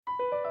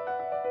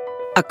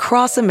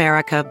Across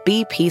America,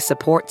 BP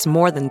supports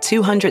more than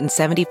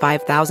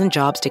 275,000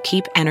 jobs to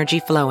keep energy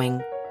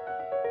flowing.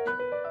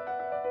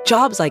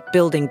 Jobs like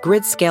building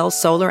grid-scale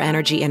solar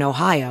energy in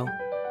Ohio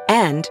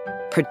and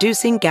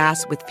producing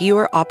gas with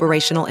fewer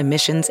operational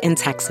emissions in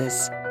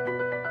Texas.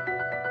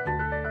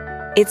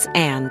 It's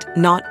and,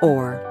 not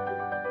or.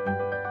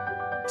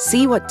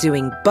 See what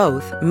doing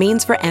both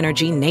means for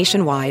energy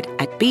nationwide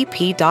at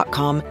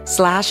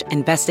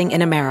bp.com/investing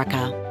in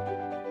America.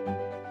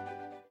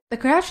 The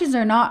Kardashians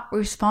are not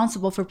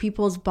responsible for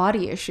people's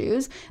body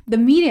issues. The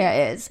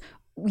media is.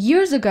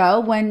 Years ago,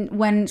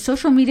 when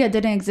social media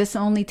didn't exist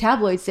and only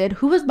tabloids did,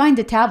 who was buying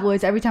the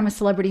tabloids every time a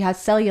celebrity has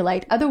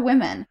cellulite? Other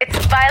women.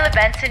 It's Violet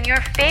Benson,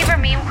 your favorite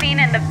meme queen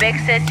and the big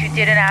sis you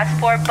didn't ask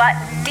for but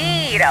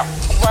need.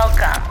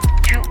 Welcome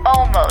to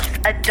Almost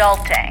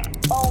Adulting.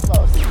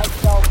 Almost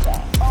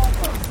Adulting.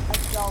 Almost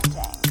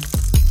Adulting.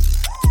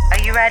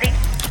 Are you ready?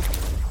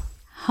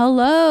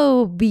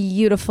 Hello,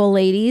 beautiful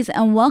ladies,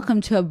 and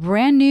welcome to a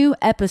brand new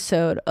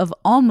episode of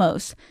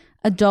Almost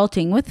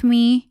Adulting with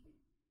me,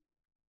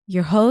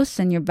 your host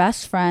and your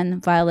best friend,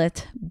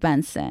 Violet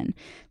Benson.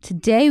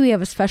 Today we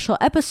have a special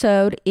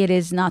episode. It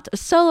is not a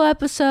solo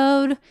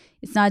episode.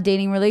 It's not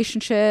dating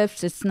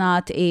relationships. It's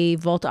not a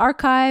Vault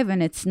Archive,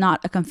 and it's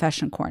not a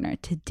confession corner.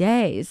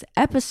 Today's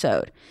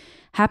episode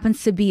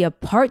happens to be a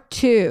part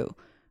 2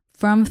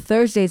 from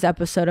Thursday's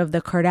episode of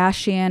the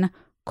Kardashian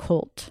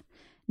Cult.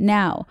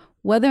 Now,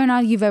 whether or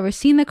not you've ever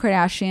seen the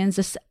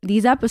Kardashians,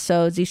 these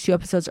two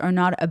episodes are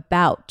not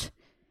about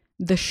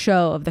the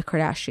show of the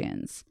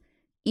Kardashians.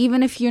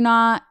 Even if you're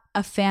not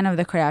a fan of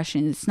the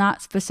Kardashians, it's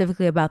not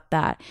specifically about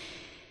that.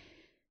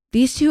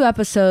 These 2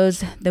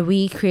 episodes that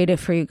we created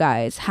for you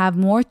guys have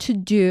more to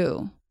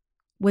do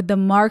with the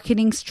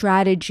marketing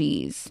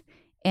strategies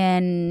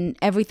and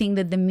everything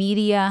that the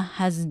media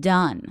has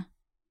done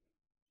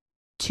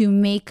to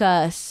make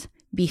us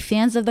be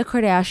fans of the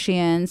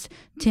Kardashians,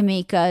 to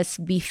make us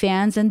be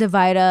fans and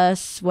divide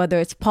us, whether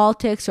it's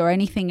politics or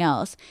anything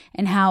else,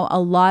 and how a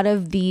lot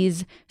of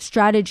these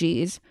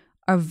strategies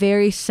are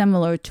very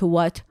similar to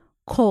what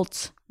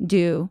cults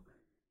do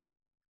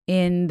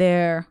in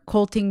their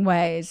culting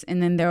ways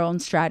and in their own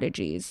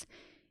strategies.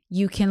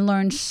 You can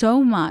learn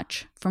so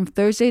much from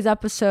Thursday's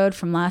episode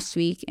from last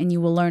week, and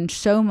you will learn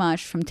so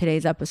much from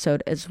today's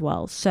episode as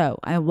well. So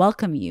I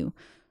welcome you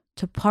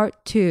to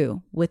part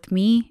 2 with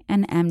me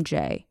and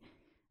MJ.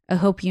 I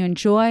hope you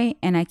enjoy,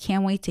 and I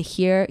can't wait to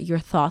hear your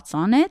thoughts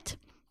on it.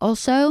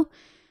 Also,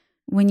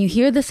 when you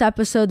hear this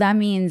episode, that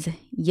means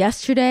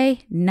yesterday,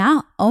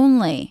 not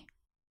only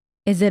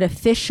is it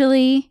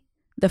officially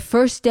the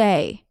first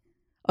day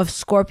of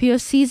Scorpio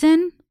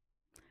season,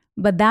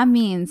 but that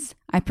means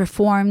I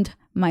performed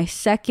my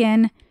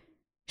second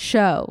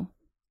show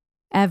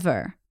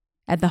ever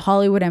at the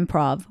Hollywood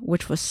Improv,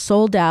 which was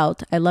sold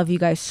out. I love you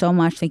guys so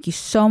much. Thank you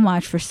so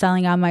much for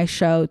selling out my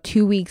show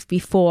 2 weeks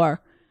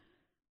before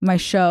my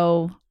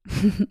show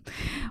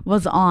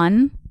was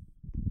on.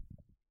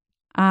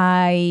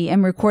 I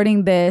am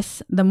recording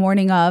this the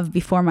morning of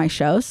before my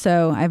show,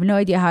 so I have no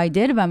idea how I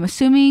did, but I'm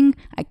assuming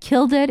I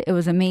killed it. It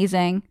was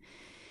amazing.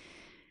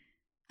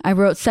 I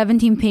wrote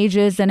 17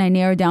 pages, then I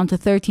narrowed down to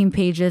 13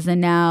 pages,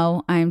 and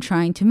now I'm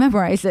trying to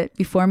memorize it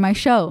before my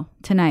show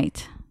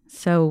tonight.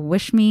 So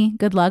wish me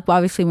good luck. But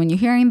obviously, when you're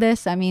hearing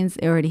this, that means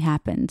it already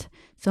happened.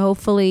 So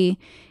hopefully,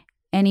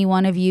 any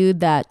one of you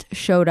that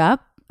showed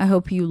up, I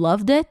hope you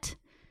loved it.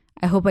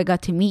 I hope I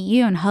got to meet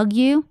you and hug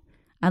you.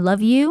 I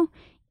love you.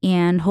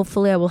 And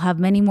hopefully I will have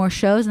many more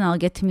shows and I'll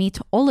get to meet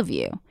all of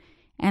you.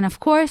 And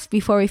of course,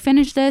 before we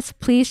finish this,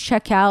 please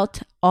check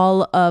out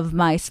all of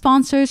my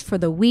sponsors for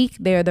the week.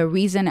 They're the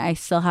reason I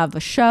still have a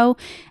show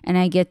and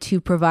I get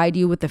to provide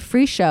you with a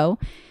free show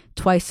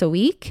twice a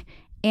week.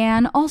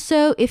 And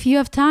also, if you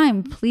have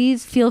time,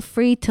 please feel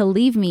free to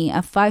leave me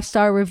a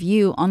 5-star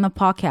review on the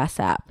podcast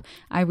app.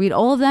 I read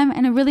all of them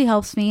and it really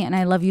helps me. And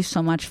I love you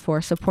so much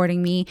for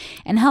supporting me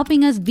and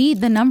helping us be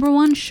the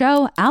 #1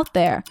 show out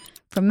there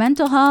for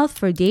mental health,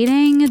 for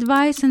dating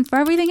advice, and for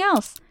everything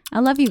else. I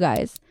love you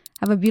guys.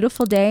 Have a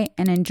beautiful day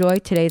and enjoy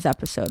today's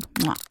episode.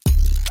 Mwah.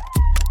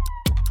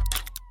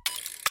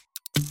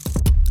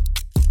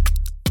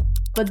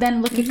 But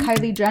then look at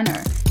Kylie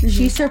Jenner.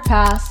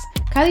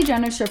 Kylie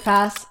Jenner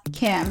surpassed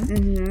Kim,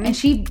 and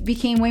she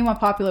became way more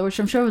popular, which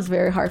I'm sure was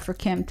very hard for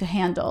Kim to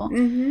handle.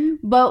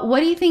 But what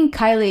do you think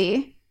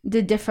Kylie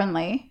did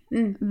differently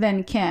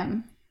than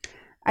Kim?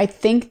 I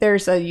think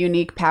there's a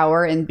unique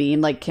power in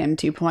being like Kim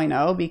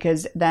 2.0,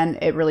 because then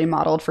it really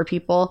modeled for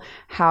people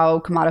how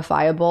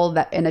commodifiable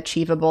that and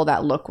achievable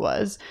that look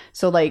was.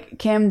 So like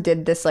Kim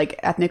did this like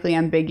ethnically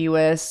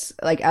ambiguous,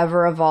 like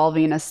ever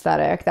evolving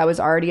aesthetic that was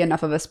already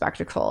enough of a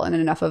spectacle and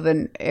enough of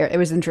it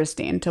was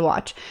interesting to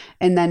watch.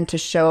 And then to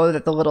show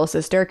that the little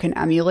sister can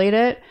emulate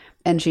it,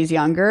 and she's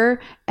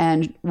younger,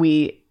 and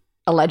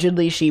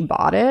allegedly she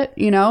bought it,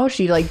 you know,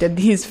 she like did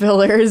these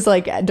fillers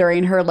like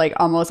during her like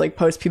almost like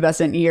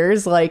post-pubescent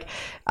years, like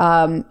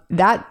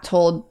that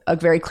told a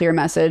very clear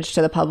message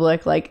to the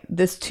public, like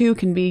this too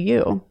can be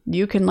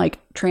you can like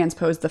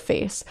transposed the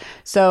face.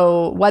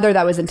 So whether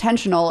that was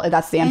intentional,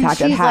 that's the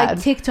impact it she's had. like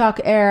TikTok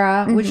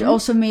era, which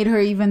also made her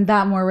even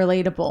that more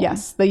relatable.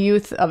 Yes, the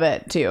youth of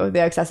it too, the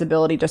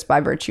accessibility just by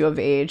virtue of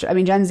age. I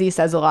mean, Gen Z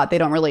says a lot. They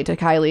don't relate to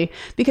Kylie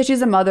because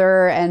she's a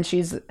mother and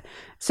she's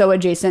so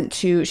adjacent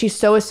to, she's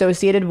so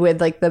associated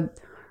with like the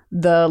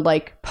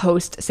like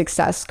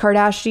post-success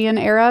Kardashian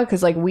era,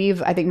 because like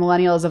I think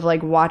millennials have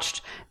like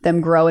watched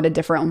them grow in a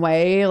different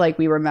way. Like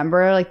we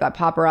remember like that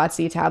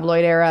paparazzi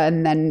tabloid era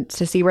and then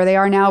to see where they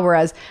are now,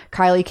 whereas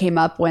Kylie came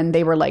up when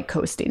they were like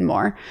coasting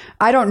more.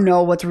 I don't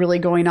know what's really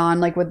going on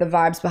like with the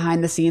vibes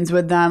behind the scenes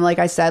with them. Like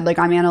I said, like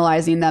I'm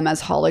analyzing them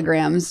as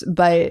holograms,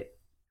 but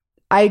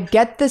I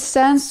get the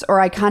sense, or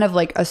I kind of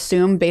like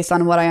assume based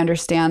on what I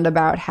understand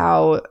about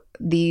how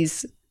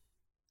these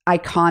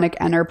iconic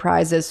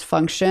enterprises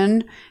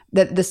function,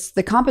 that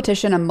the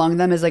competition among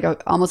them is like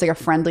almost like a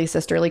friendly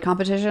sisterly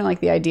competition, like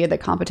the idea that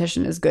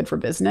competition is good for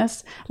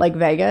business, like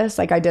Vegas.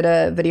 Like I did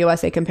a video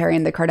essay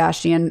comparing the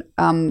Kardashian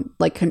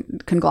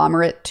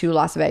conglomerate to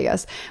Las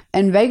Vegas,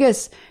 and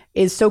Vegas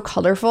is so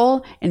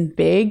colorful and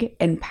big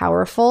and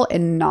powerful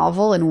and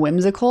novel and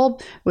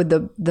whimsical, with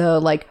the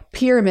like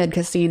pyramid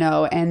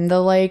casino and the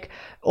like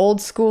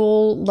old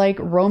school like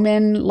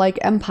Roman like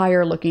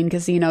empire looking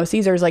casino,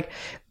 Caesars, like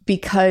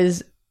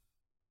because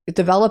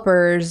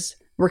developers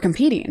were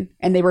competing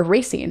and they were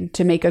racing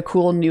to make a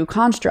cool new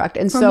construct.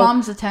 And for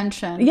mom's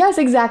attention. Yes,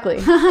 exactly.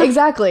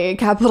 Exactly.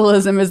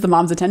 Capitalism is the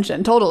mom's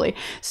attention. Totally.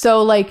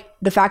 So like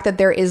the fact that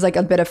there is like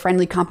a bit of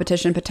friendly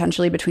competition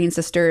potentially between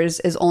sisters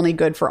is only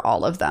good for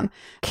all of them.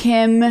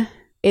 Kim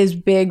is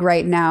big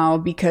right now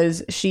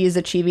because she is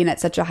achieving at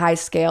such a high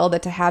scale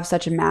that to have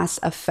such a mass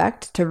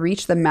effect, to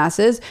reach the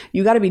masses,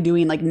 you got to be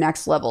doing like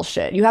next level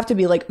shit. You have to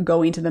be like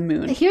going to the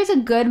moon. Here's a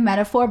good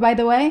metaphor, by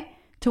the way,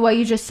 to what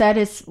you just said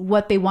is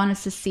what they want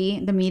us to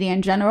see, the media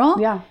in general.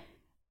 Yeah.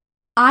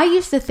 I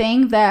used to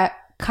think that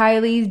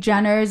Kylie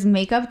Jenner's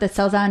makeup that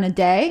sells out in a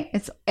day,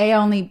 it's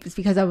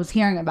because I was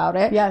hearing about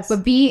it. Yes.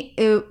 But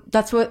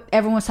that's what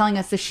everyone was telling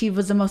us, that she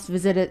was the most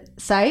visited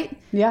site.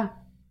 Yeah.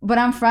 But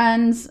I'm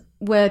friends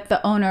with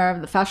the owner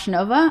of the Fashion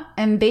Nova,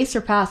 and they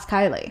surpassed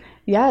Kylie.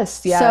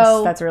 Yes.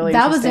 So that's really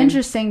that interesting. was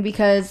interesting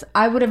because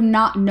I would have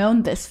not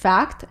known this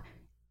fact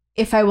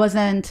if I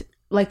wasn't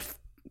like,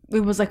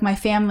 it was like my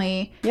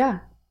family.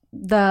 Yeah.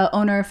 The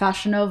owner of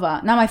Fashion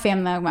Nova, not my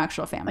family, my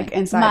actual family, like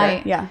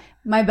insider.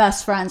 My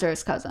best friends are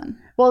his cousin.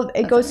 Well,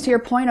 it goes to your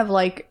point of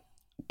like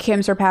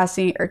Kim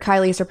surpassing or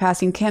Kylie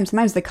surpassing Kim.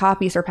 Sometimes the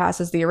copy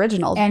surpasses the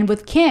original. And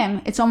with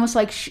Kim, it's almost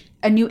like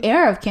a new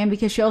era of Kim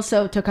because she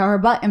also took out her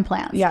butt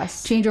implants.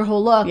 Yes. Changed her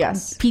whole look.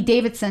 Yes. Pete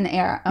Davidson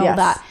era, all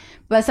that.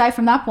 But aside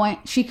from that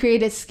point, she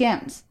created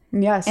Skims.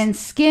 Yes. And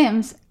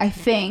Skims, I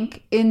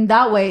think, in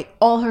that way,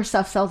 all her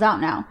stuff sells out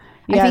now.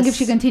 I think if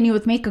she continued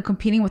with makeup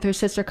competing with her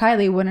sister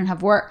Kylie, it wouldn't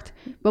have worked.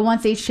 But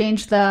once they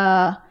changed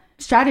the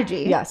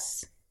strategy,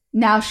 yes,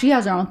 now she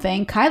has her own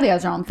thing. Kylie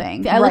has her own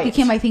thing. I look at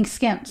Kim, I think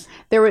Skims.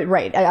 There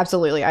were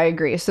absolutely, I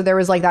agree. So there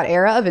was like that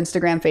era of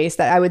Instagram face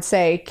that I would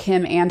say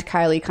Kim and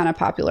Kylie kind of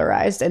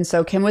popularized, and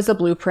so Kim was the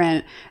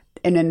blueprint.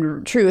 And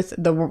in truth,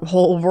 the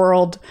whole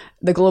world,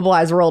 the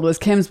globalized world, was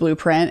Kim's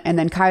blueprint. And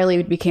then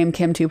Kylie became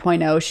Kim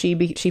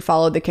 2.0. She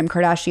followed the Kim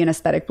Kardashian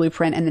aesthetic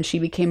blueprint, and then she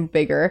became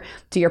bigger.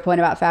 To your point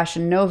about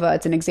Fashion Nova,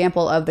 it's an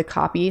example of the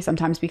copy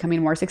sometimes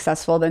becoming more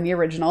successful than the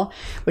original,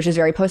 which is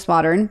very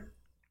postmodern.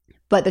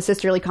 But the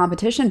sisterly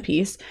competition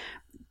piece,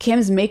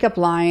 Kim's makeup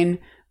line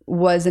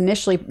was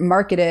initially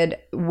marketed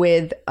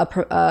with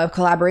a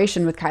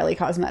collaboration with Kylie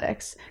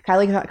Cosmetics.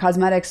 Kylie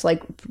Cosmetics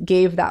like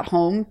gave that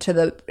home to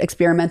the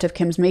experiment of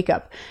Kim's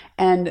makeup.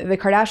 And the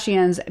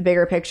Kardashians'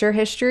 bigger picture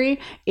history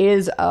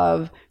is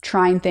of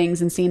trying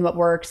things and seeing what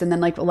works, and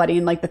then like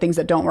letting like the things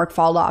that don't work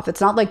fall off.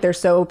 It's not like they're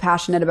so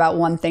passionate about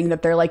one thing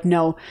that they're like,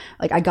 no,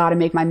 like I got to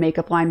make my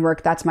makeup line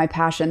work. That's my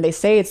passion. They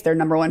say it's their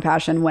number one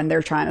passion when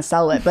they're trying to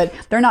sell it, but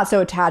they're not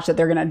so attached that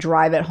they're going to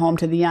drive it home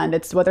to the end.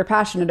 It's what they're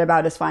passionate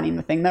about is finding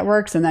the thing that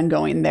works and then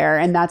going there.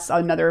 And that's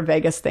another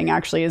Vegas thing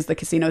actually, is the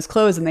casinos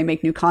close and they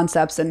make new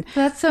concepts. And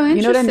that's so interesting.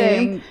 You know what I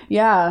mean?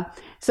 Yeah.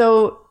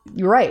 So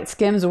you're right.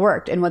 Skims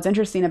worked. And what's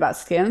interesting about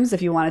Skims,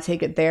 if you want to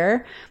take it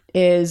there,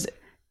 is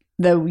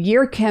the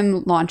year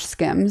Kim launched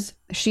Skims,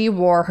 she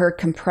wore her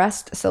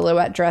compressed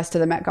silhouette dress to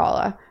the Met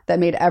Gala that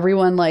made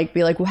everyone like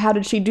be like, well, how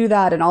did she do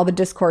that? And all the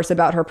discourse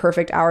about her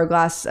perfect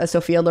hourglass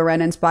Sophia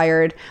Loren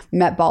inspired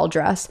Met Ball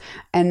dress.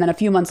 And then a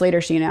few months later,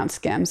 she announced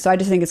Skims. So I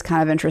just think it's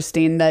kind of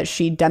interesting that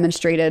she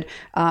demonstrated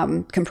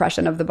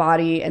compression of the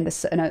body and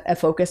a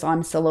focus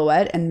on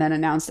silhouette, and then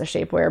announced a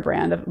shapewear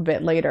brand a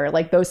bit later.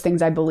 Like those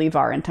things I believe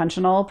are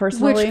intentional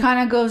personally. Which kind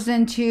of goes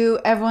into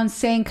everyone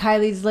saying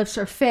Kylie's lips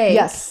are fake.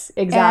 Yes,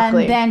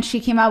 exactly. And then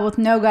she came out with,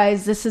 no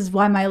guys, this is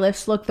why my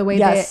lips look the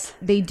way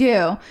they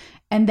do.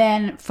 And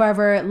then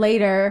forever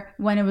later,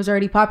 when it was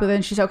already popular,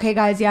 and she's like, okay,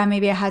 guys, yeah,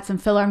 maybe I had some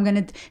filler.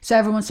 So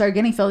everyone started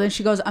getting filled. And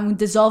she goes, I'm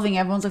dissolving.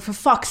 Everyone's like, for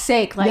fuck's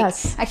sake. Like,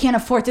 I can't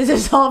afford to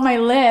dissolve my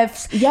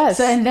lips. Yes.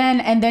 So, and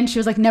then she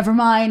was like, never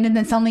mind. And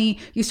then suddenly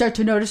you start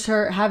to notice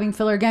her having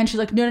filler again. She's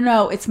like,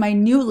 no, it's my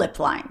new lip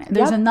line.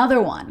 There's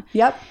another one.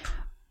 Yep.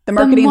 The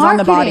marketing's on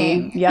the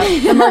marketing. body.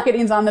 Yep. The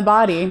marketing's on the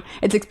body.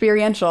 It's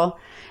experiential,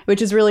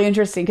 which is really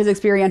interesting because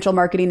experiential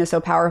marketing is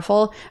so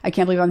powerful. I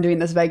can't believe I'm doing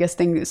this Vegas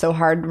thing so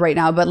hard right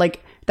now, but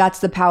like that's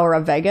the power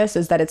of Vegas,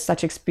 is that it's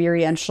such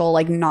experiential,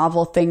 like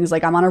novel things.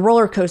 Like I'm on a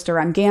roller coaster,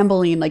 I'm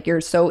gambling, like you're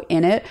so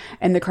in it.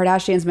 And the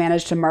Kardashians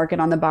managed to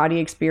market on the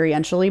body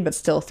experientially, but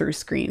still through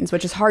screens,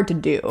 which is hard to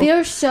do.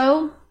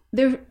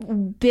 Their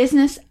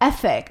business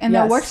ethic and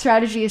their work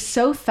strategy is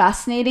so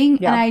fascinating.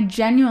 Yeah. And I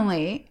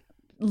genuinely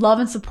love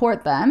and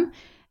support them.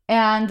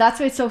 And that's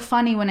why it's so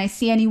funny when I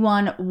see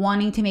anyone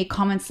wanting to make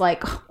comments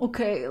like,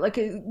 okay, like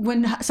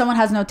when someone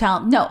has no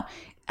talent. No.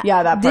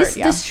 Yeah, that part.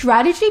 The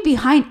strategy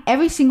behind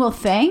every single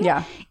thing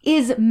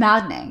is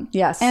maddening.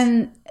 Yes.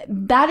 And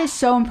that is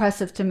so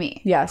impressive to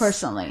me, yes,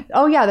 personally.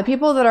 Oh, yeah. The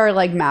people that are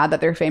like mad that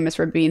they're famous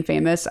for being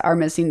famous are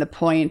missing the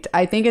point.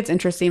 I think it's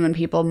interesting when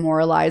people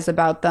moralize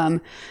about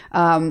them.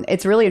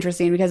 It's really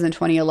interesting because in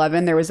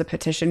 2011, there was a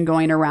petition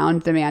going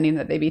around demanding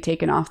that they be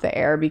taken off the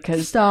air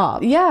because...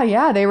 Stop.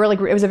 Yeah. They were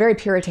like, it was a very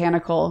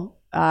puritanical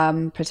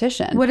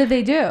petition. What did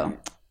they do?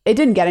 It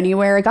didn't get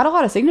anywhere. It got a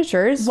lot of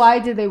signatures. Why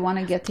did they want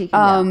to get taken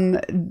down?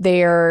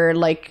 They're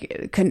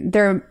like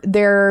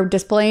they're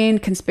displaying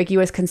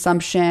conspicuous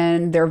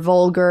consumption. They're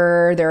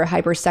vulgar. They're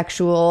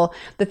hypersexual.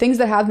 The things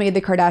that have made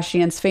the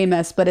Kardashians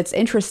famous. But it's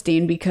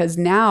interesting because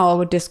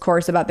now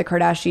discourse about the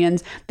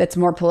Kardashians that's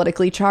more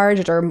politically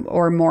charged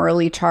or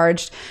morally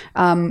charged,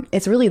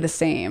 it's really the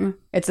same.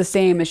 It's the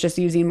same. It's just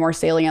using more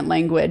salient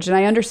language. And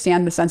I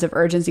understand the sense of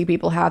urgency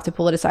people have to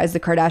politicize the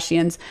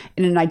Kardashians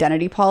in an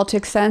identity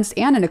politics sense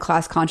and in a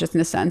class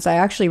consciousness sense. I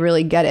actually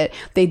really get it.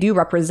 They do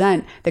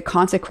represent the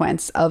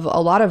consequence of a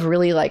lot of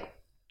really like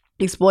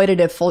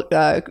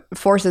exploitative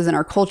forces in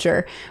our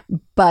culture.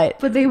 But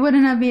they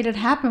wouldn't have made it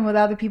happen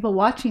without the people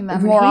watching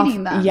them and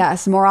hating them.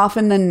 Yes, more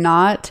often than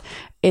not,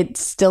 it's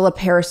still a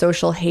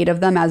parasocial hate of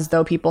them as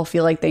though people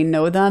feel like they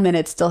know them. And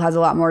it still has a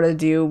lot more to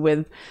do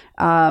with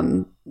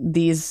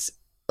these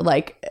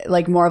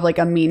like more of like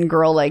a mean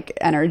girl like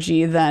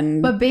energy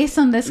than. But based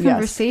on this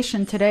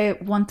conversation today,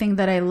 one thing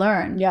that I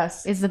learned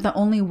is that the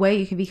only way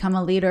you can become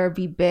a leader,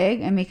 be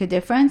big and make a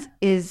difference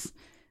is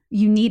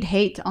you need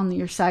hate on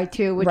your side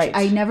too, which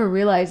I never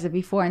realized it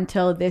before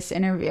until this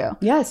interview.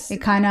 Yes. It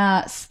kind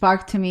of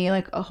sparked to me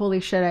like, oh,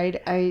 holy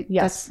shit,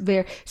 that's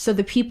very, so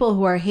the people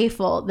who are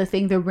hateful, they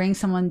think they're bringing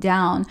someone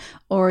down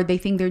or they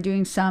think they're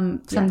doing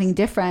something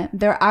different.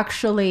 They're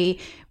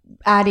actually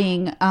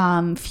adding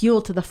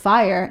fuel to the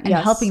fire and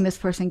helping this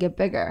person get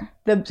bigger.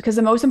 Because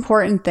the most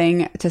important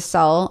thing to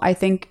sell, I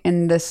think,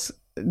 in this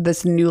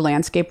new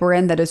landscape we're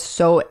in that is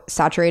so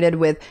saturated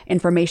with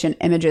information,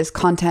 images,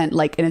 content,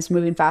 like, and it's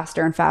moving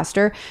faster and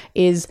faster,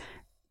 is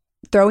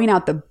throwing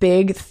out the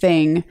big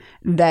thing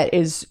that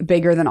is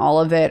bigger than all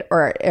of it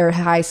or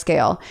high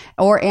scale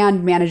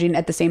and managing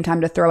at the same time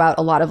to throw out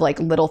a lot of like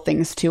little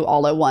things too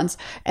all at once.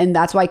 And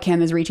that's why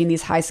Kim is reaching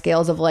these high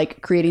scales of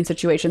like creating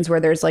situations where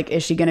there's like,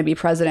 is she going to be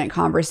president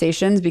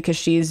conversations because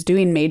she's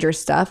doing major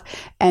stuff.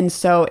 And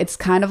so it's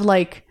kind of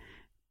like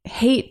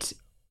hate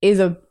is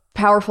a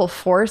powerful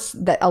force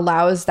that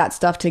allows that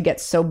stuff to get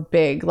so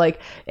big.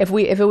 Like if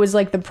it was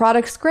like the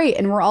product's great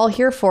and we're all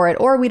here for it,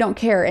 or we don't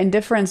care,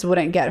 indifference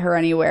wouldn't get her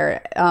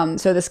anywhere.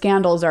 So the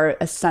scandals are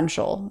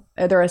essential.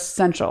 They're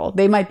essential.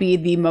 They might be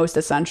the most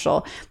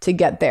essential to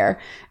get there.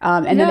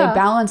 And then they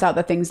balance out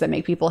the things that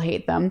make people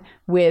hate them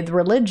with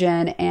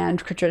religion and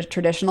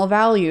traditional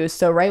values.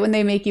 So right when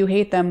they make you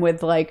hate them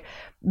with like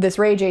this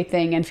Ray J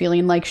thing and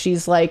feeling like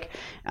she's like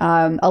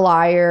a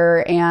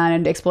liar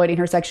and exploiting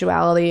her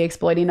sexuality,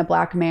 exploiting a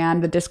black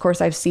man, the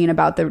discourse I've seen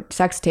about the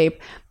sex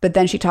tape, but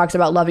then she talks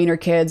about loving her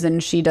kids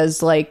and she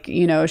does like,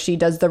 you know, she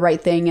does the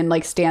right thing and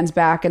like stands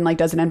back and like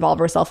doesn't involve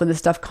herself in the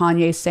stuff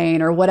Kanye's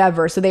saying or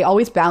whatever. So they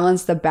always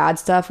balance the bad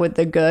stuff with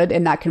the good,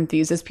 and that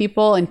confuses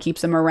people and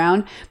keeps them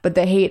around. But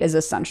the hate is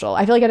essential.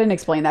 I feel like I didn't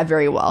explain that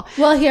very well.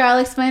 Well, here, I'll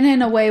explain it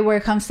in a way where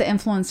it comes to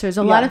influencers.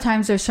 A lot of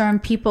times there's certain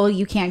people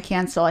you can't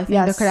cancel. I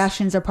think the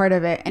Kardashians are part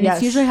of it. And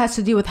it usually has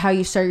to do with how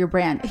you start your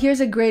brand. Here's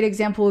a great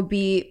example would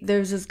be,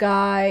 there's this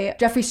guy,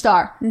 Jeffree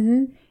Star.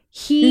 Mm-hmm.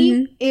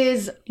 He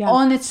is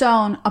on its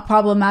own a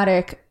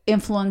problematic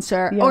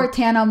influencer, or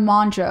Tana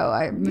Mongeau,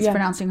 I'm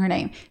mispronouncing her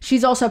name.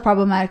 She's also a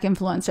problematic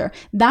influencer.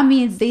 That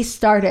means they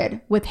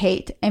started with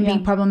hate and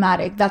being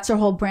problematic. That's their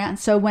whole brand.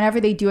 So whenever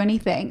they do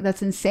anything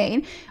that's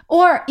insane,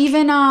 or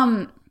even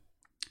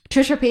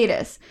Trisha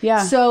Paytas.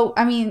 Yeah. So,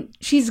 I mean,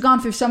 she's gone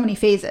through so many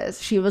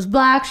phases. She was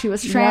black, she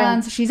was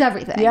trans, she's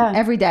everything. Yeah.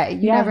 Every day.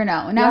 You never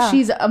know. And now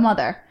she's a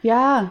mother.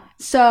 Yeah.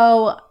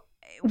 So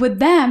with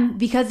them,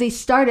 because they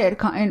started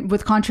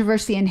with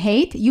controversy and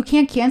hate, you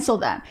can't cancel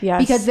them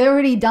because they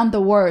already done the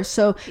worst.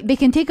 So they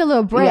can take a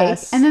little break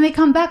and then they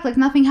come back like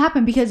nothing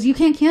happened because you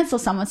can't cancel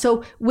someone.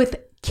 So with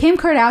Kim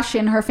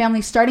Kardashian, her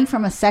family starting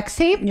from a sex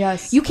tape,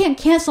 you can't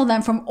cancel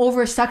them from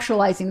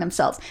over-sexualizing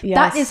themselves.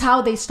 That is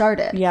how they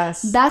started.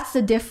 That's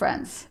the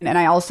difference. And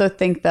I also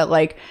think that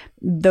like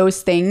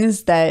those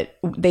things that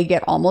they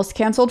get almost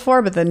canceled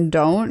for but then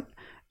don't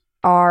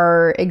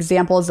are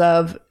examples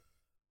of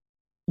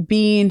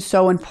being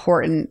so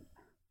important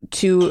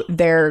to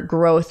their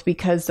growth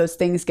because those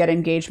things get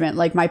engagement.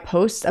 Like my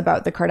posts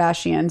about the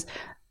Kardashians,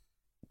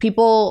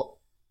 people,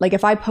 like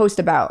if I post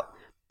about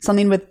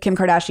something with Kim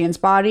Kardashian's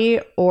body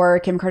or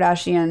Kim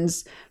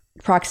Kardashian's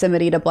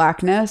proximity to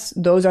blackness,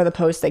 those are the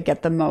posts that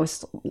get the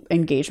most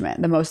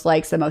engagement, the most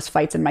likes, the most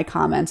fights in my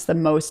comments, the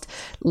most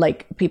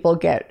like people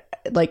get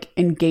like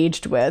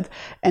engaged with.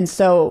 And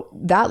so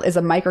that is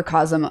a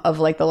microcosm of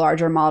like the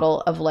larger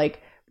model of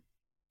like,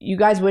 you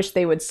guys wish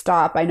they would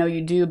stop. I know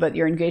you do, but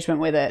your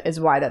engagement with it is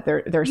why that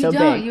they're so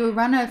big. You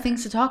run out of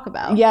things to talk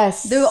about.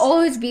 Yes. There will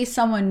always be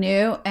someone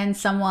new and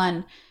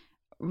someone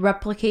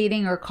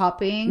replicating or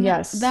copying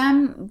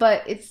them,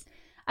 but it's,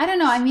 I don't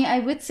know. I mean, I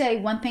would say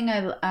one thing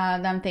that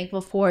I'm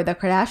thankful for the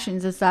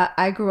Kardashians is that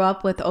I grew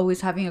up with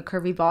always having a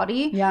curvy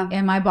body. Yeah.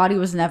 And my body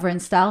was never in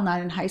style,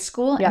 not in high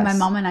school. Yes. And my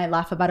mom and I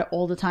laugh about it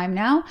all the time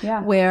now.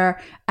 Yeah. Where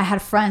I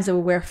had friends that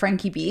would wear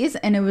Frankie B's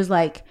and it was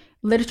like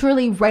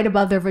literally right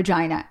above their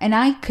vagina. And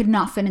I could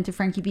not fit into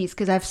Frankie B's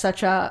because I have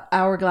such a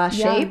hourglass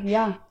shape.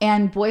 Yeah.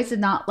 And boys did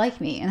not like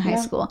me in high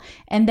school.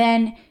 And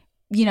then,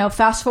 you know,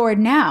 fast forward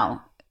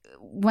now,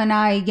 when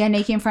I get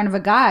naked in front of a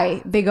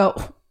guy, they go,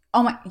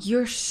 oh my,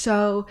 you're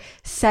so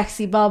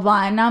sexy, blah,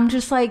 blah. And I'm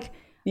just like,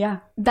 yeah,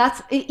 that's,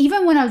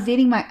 even when I was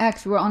dating my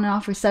ex, we were on and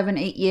off for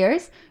 7-8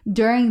 years.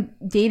 During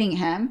dating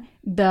him,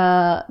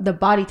 the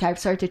body type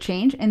started to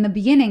change. In the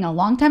beginning, a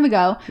long time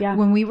ago,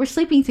 when we were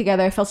sleeping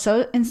together, I felt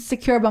so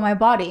insecure about my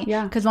body.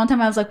 Yeah. Because one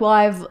time I was like, well,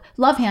 I have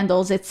love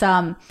handles. It's,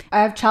 I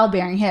have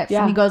childbearing hips.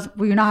 Yeah. And he goes,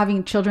 well, you're not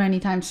having children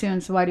anytime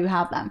soon. So why do you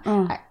have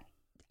them?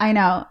 I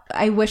know.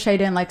 I wish I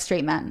didn't like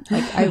straight men.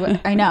 Like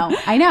I know.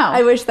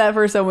 I wish that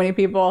for so many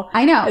people.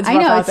 I know. It's I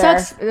know. rough It out there.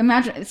 sucks.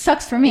 Imagine it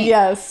sucks for me.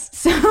 Yes.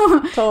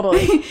 So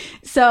Totally.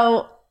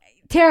 So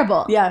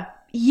terrible. Yeah.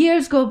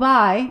 Years go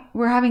by.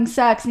 We're having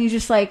sex, and you're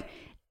just like,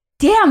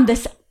 "Damn,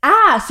 this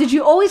ass! Did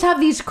you always have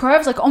these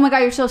curves? Like, oh my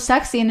god, you're so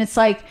sexy." And it's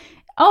like,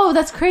 oh,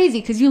 that's crazy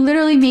because you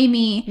literally made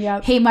me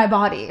hate my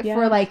body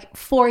for like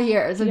 4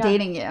 years of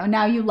dating you. And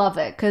now you love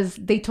it because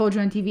they told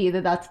you on TV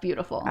that that's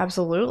beautiful.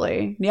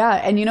 Absolutely. Yeah.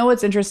 And you know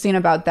what's interesting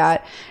about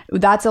that?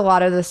 That's a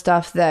lot of the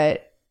stuff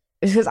that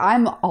is because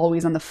I'm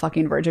always on the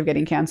fucking verge of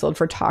getting canceled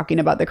for talking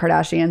about the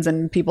Kardashians,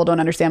 and people don't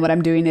understand what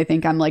I'm doing. They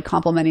think I'm like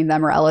complimenting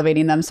them or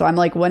elevating them. So I'm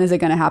like, when is it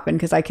going to happen?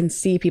 Because I can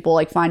see people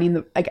like finding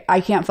the, like,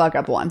 I can't fuck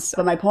up once.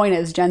 But my point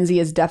is Gen Z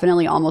has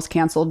definitely almost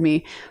canceled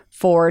me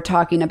for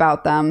talking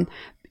about them.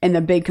 And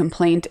the big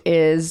complaint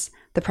is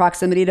the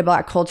proximity to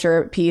Black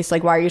culture piece.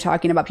 Like, why are you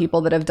talking about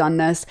people that have done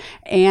this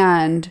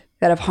and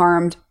that have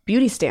harmed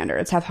beauty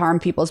standards, have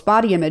harmed people's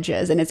body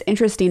images? And it's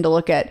interesting to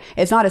look at.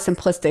 It's not a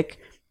simplistic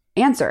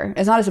answer.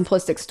 It's not a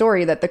simplistic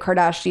story that the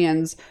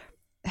Kardashians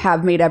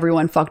have made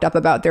everyone fucked up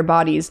about their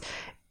bodies.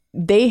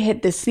 They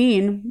hit the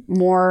scene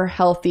more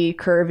healthy,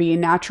 curvy,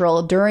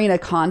 natural during a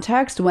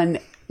context when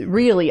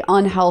really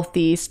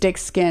unhealthy, stick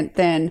skin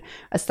thin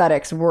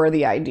aesthetics were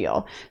the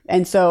ideal.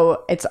 And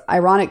so it's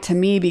ironic to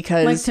me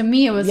because like to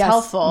me it was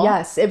helpful.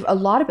 Yes. If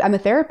I'm a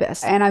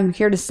therapist and I'm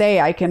here to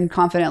say, I can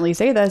confidently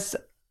say this,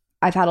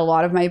 I've had a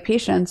lot of my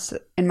patients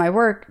in my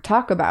work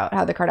talk about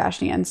how the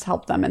Kardashians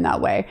helped them in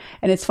that way.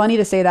 And it's funny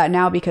to say that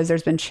now because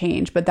there's been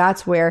change, but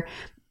that's where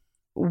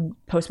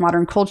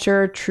postmodern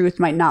culture, truth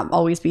might not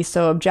always be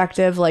so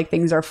objective. Like,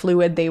 things are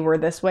fluid. They were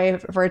this way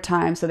for a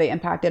time, so they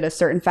impacted a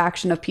certain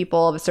faction of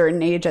people of a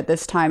certain age at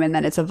this time, and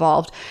then it's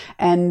evolved.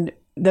 And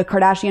the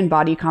Kardashian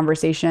body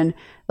conversation,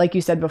 like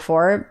you said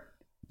before,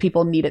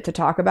 people need it to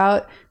talk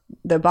about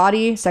the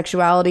body,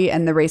 sexuality,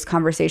 and the race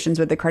conversations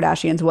with the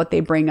Kardashians, what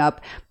they bring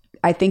up.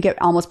 I think it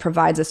almost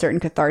provides a certain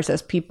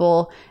catharsis.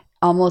 People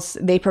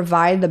they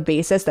provide the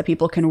basis that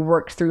people can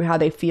work through how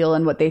they feel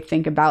and what they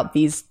think about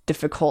these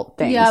difficult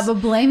things. Yeah,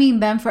 but blaming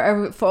them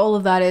for all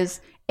of that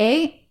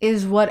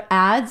is what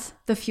adds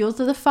the fuel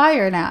to the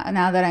fire.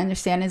 Now that I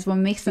understand, is what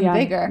makes them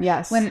bigger.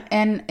 Yes.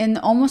 And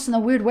almost in a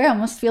weird way, I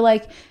almost feel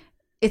like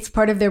it's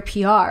part of their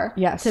PR.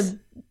 Yes.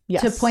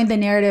 To point the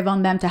narrative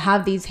on them to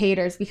have these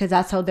haters because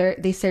that's how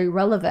they stay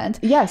relevant.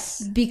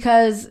 Yes.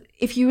 Because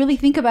if you really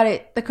think about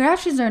it, the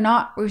Kardashians are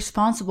not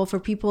responsible for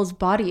people's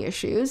body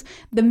issues.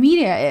 The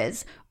media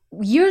is.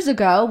 Years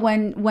ago,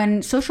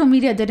 when social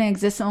media didn't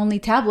exist and only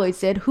tabloids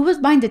did, who was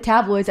buying the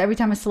tabloids every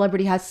time a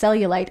celebrity has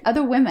cellulite?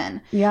 Other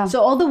women. Yeah.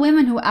 So all the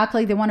women who act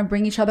like they want to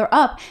bring each other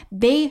up,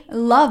 they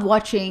love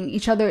watching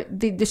each other,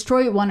 they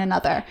destroy one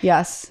another.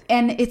 Yes.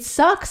 And it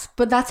sucks,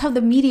 but that's how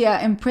the media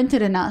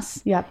imprinted in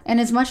us. Yep.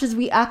 And as much as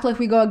we act like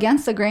we go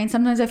against the grain,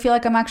 sometimes I feel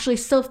like I'm actually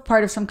still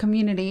part of some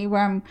community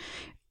where I'm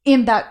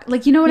in that,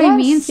 like, you know what I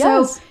mean?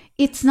 So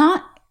it's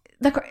not,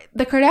 the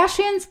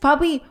Kardashians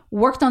probably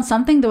worked on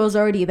something that was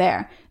already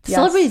there. The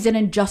celebrities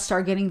didn't just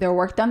start getting their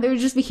work done. They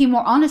just became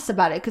more honest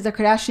about it because the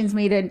Kardashians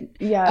made it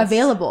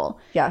available.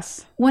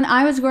 Yes. When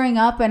I was growing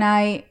up and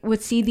I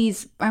would see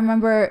I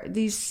remember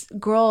these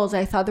girls,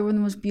 I thought they were the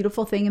most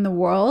beautiful thing in the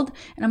world.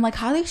 And I'm like,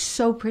 how are they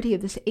so pretty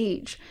at this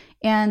age?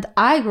 And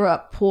I grew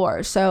up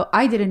poor, so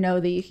I didn't know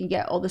that you can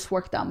get all this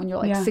work done when you're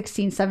like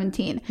 16,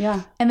 17.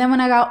 Yeah. And then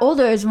when I got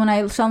older is when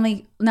I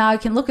suddenly, now I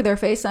can look at their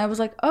face and I was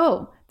like,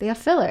 oh, they have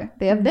filler.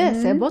 They have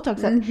this. They have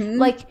Botox.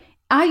 Like,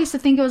 I used to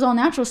think it was all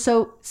natural.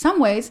 So some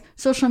ways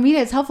social media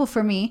is helpful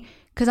for me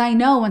because I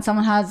know when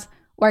someone has,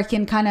 or I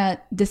can kind of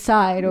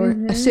decide or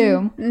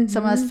assume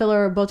someone has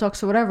filler or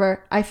Botox or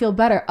whatever, I feel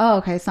better. Oh,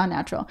 okay, it's not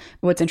natural.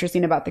 What's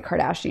interesting about the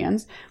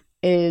Kardashians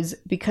is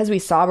because we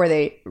saw where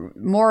they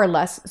more or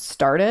less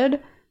started,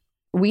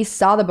 we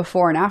saw the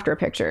before and after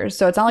pictures.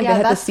 So it's not like they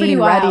hit the scene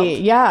ready.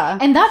 Yeah.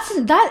 And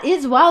that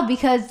is wild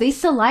because they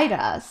still lie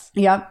to us.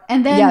 Yep.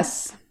 And then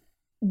yes,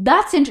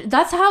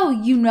 that's how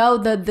you know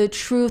the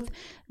truth,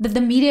 that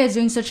the media is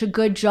doing such a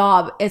good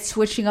job at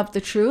switching up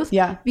the truth.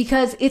 Yeah.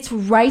 Because it's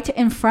right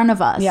in front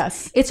of us.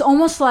 Yes. It's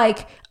almost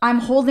like I'm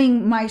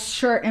holding my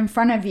shirt in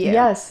front of you.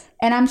 Yes.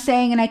 And I'm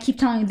saying, and I keep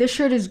telling you, this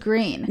shirt is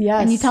green.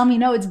 Yes. And you tell me,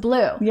 no, it's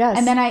blue. Yes.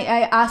 And then I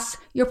ask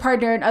your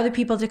partner and other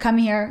people to come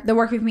here that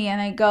work with me,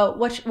 and I go,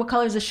 what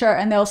color is the shirt?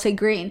 And they'll say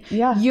green.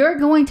 Yeah. You're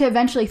going to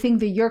eventually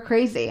think that you're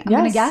crazy. I'm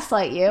going to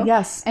gaslight you.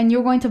 Yes. And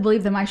you're going to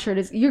believe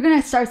that you're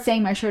going to start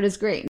saying my shirt is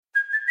green.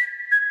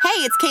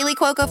 Hey, it's Kaylee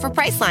Cuoco for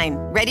Priceline.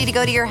 Ready to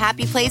go to your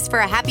happy place for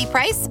a happy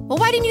price? Well,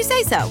 why didn't you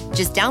say so?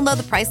 Just download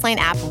the Priceline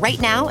app right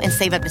now and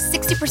save up to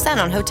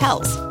 60% on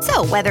hotels.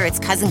 So whether it's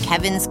Cousin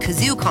Kevin's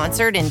Kazoo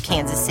Concert in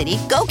Kansas City,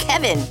 go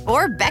Kevin,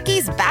 or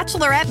Becky's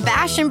Bachelorette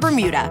Bash in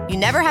Bermuda, you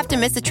never have to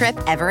miss a trip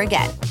ever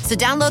again. So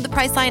download the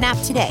Priceline app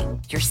today.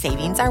 Your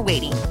savings are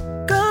waiting.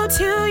 Go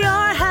to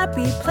your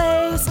happy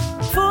place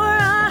for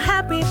a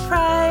happy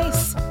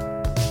price.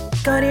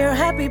 Go to your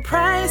happy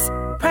price,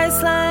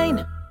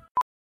 Priceline.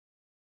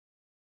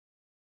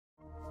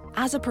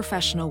 As a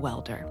professional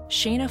welder,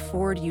 Shayna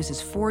Ford uses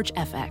Forge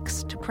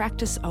FX to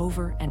practice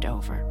over and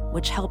over,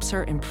 which helps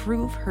her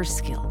improve her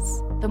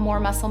skills. The more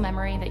muscle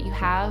memory that you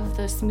have,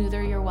 the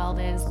smoother your weld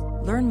is.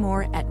 Learn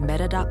more at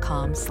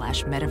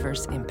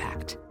meta.com/metaverse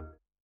impact.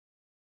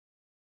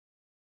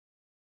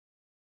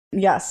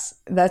 Yes,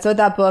 that's what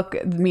that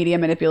book, Media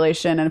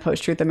Manipulation and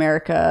Post-Truth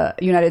America,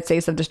 United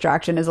States of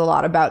Distraction, is a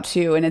lot about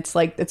too. And it's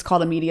like, it's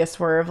called a media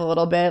swerve a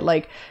little bit.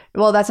 Like,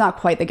 well, that's not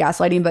quite the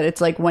gaslighting, but it's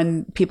like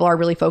when people are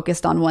really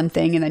focused on one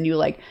thing and then you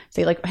like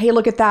say like, hey,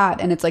 look at that.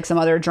 And it's like some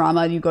other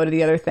drama, you go to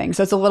the other thing.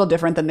 So it's a little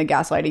different than the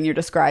gaslighting you're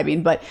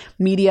describing, but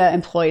media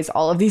employs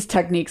all of these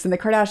techniques, and the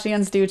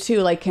Kardashians do too.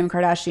 Like Kim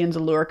Kardashian's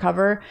Allure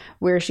cover,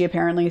 where she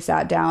apparently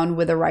sat down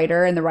with a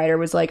writer and the writer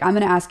was like, I'm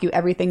going to ask you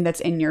everything that's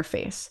in your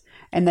face.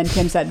 And then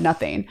Kim said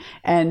nothing,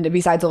 and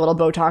besides a little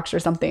Botox or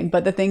something.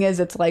 But the thing is,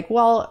 it's like,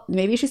 well,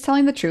 maybe she's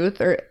telling the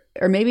truth, or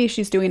maybe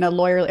she's doing a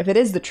lawyer. If it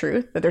is the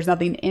truth that there's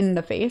nothing in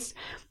the face,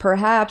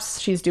 perhaps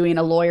she's doing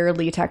a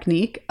lawyerly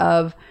technique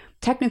of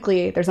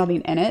technically there's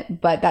nothing in it,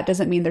 but that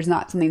doesn't mean there's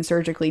not something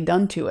surgically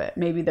done to it.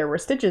 Maybe there were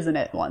stitches in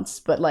it once,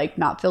 but like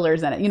not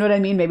fillers in it. You know what I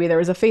mean? Maybe there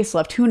was a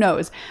facelift. Who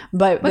knows?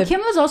 But Kim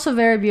was also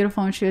very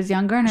beautiful when she was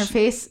younger, and her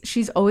face,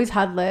 she's always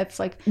had lips.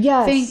 Like,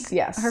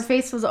 yes. Her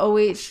face was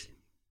always.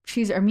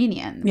 She's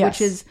Armenian, yes.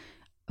 which is,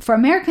 for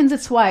Americans,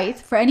 it's white.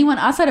 For anyone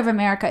outside of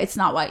America, it's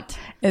not white.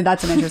 And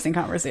that's an interesting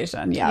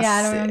conversation. Yes. Yeah,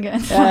 I don't even get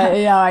into that.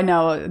 Yeah, I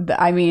know.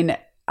 I mean,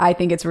 I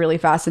think it's really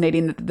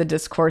fascinating that the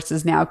discourse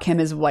is now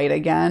Kim is white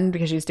again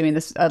because she's doing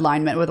this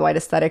alignment with white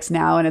aesthetics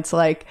now. And it's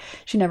like,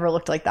 she never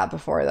looked like that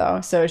before,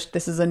 though. So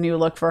this is a new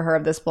look for her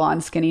of this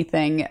blonde, skinny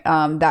thing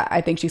that I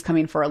think she's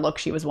coming for a look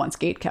she was once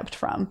gatekept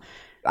from.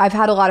 I've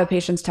had a lot of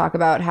patients talk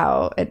about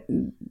how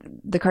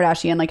the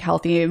Kardashian, like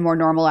healthy, more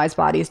normalized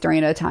bodies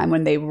during a time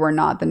when they were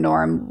not the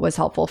norm was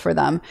helpful for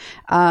them.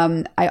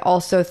 I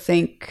also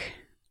think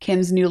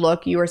Kim's new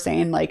look, you were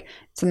saying, like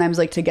sometimes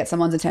like to get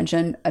someone's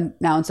attention,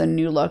 announce a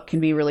new look can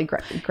be really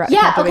great.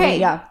 Yeah. Okay.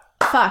 Yeah.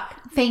 Fuck.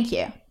 Thank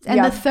you.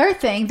 And the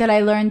third thing that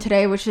I learned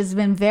today, which has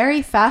been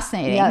very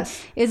fascinating,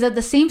 is that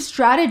the same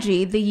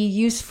strategy that you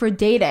use for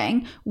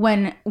dating,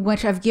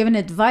 which I've given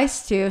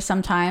advice to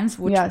sometimes,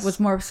 which was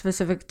more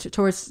specific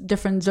towards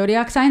different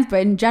zodiac signs,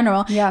 but in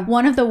general,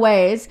 one of the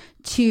ways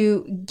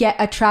to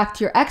attract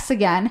your ex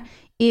again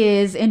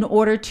is in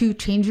order to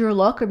change your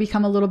look or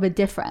become a little bit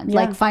different,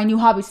 like find new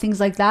hobbies,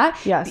 things like that.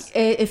 Yes.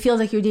 It feels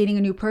like you're dating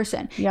a new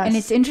person. Yes. And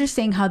it's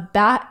interesting how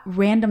that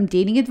random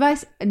dating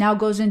advice now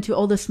goes into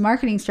all this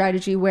marketing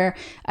strategy, where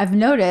I've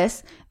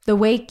noticed the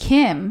way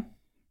Kim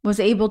was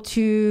able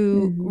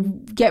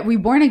to get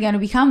reborn again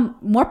and become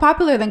more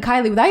popular than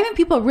Kylie without even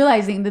people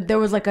realizing that there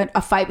was like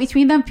a fight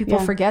between them. People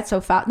forget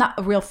so fast. Not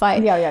a real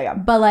fight. Yeah.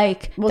 But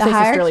like the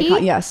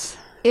hierarchy.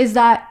 Is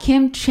that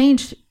Kim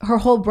changed her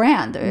whole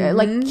brand.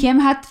 Like Kim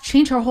had to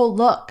change her whole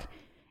look,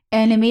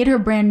 and it made her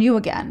brand new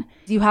again.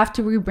 You have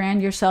to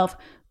rebrand yourself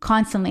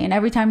constantly, and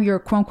every time you're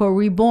quote unquote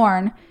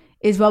reborn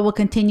is what will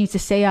continue to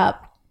stay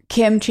up.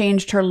 Kim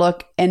changed her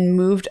look and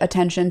moved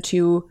attention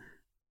to,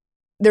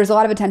 there's a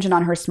lot of attention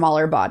on her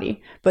smaller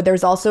body, but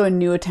there's also a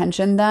new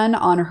attention then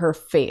on her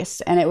face.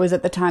 And it was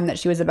at the time that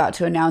she was about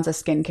to announce a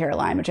skincare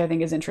line, which I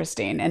think is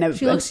interesting. And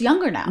she looks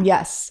younger now.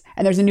 Yes.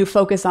 And there's a new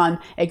focus on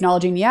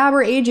acknowledging,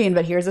 we're aging,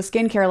 but here's a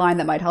skincare line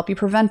that might help you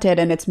prevent it.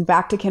 And it's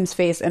back to Kim's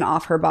face and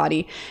off her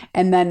body.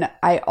 And then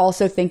I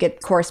also think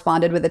it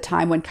corresponded with a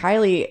time when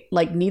Kylie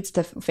like needs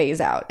to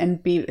phase out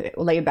and be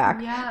laid back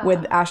with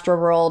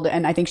Astroworld.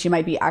 And I think she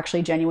might be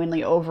actually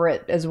genuinely over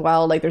it as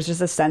well. Like there's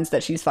just a sense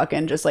that she's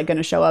fucking just like going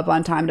to show up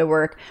on time time to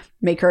work,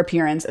 make her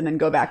appearance, and then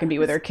go back and be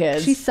with her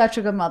kids. She's such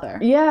a good mother.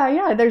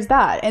 Yeah, there's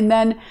that. And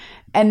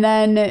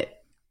then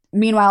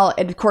meanwhile,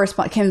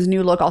 Kim's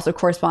new look also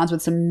corresponds with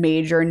some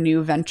major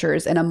new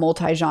ventures in a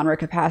multi-genre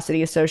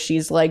capacity. So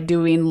she's like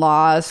doing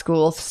law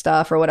school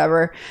stuff or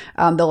whatever,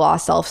 the law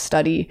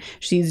self-study.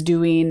 She's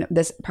doing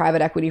this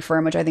private equity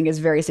firm, which I think is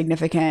very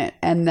significant.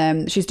 And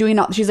then she's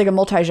like a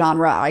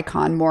multi-genre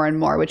icon more and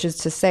more, which is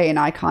to say an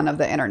icon of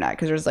the internet,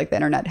 because there's like the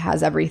internet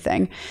has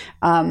everything.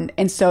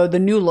 And so the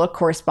new look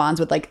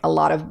corresponds with like a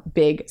lot of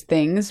big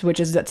things,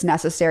 which is that's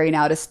necessary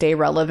now to stay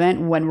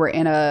relevant when we're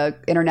in a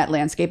internet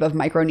landscape of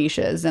micro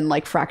niches and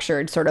like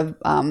fractured sort of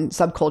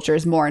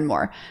subcultures more and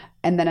more.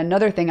 And then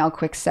another thing I'll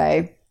quick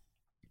say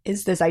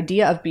is this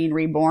idea of being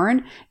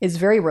reborn is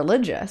very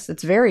religious.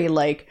 It's very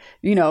like,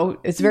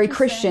 it's very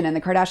Christian, and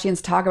the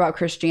Kardashians talk about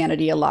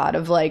Christianity a lot,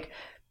 of like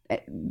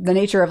the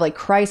nature of like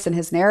Christ and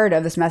his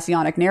narrative, this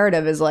messianic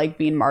narrative, is like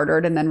being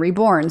martyred and then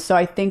reborn. So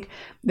I think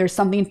there's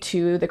something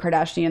to the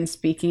Kardashians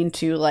speaking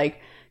to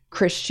like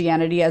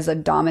Christianity as a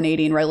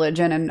dominating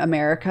religion in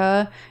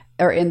America,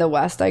 or in the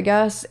West, I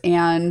guess,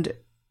 and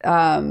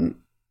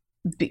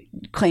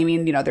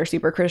claiming they're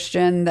super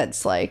Christian.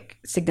 That's like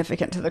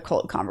significant to the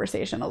cult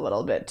conversation a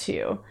little bit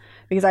too,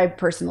 because I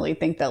personally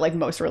think that like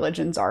most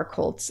religions are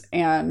cults,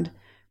 and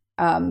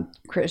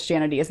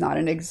Christianity is not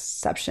an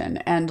exception.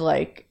 And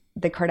like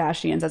the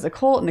Kardashians as a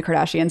cult and the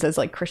Kardashians as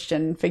like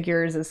Christian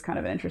figures is kind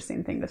of an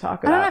interesting thing to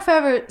talk about. I don't know if I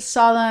ever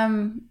saw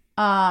them,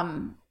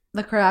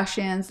 the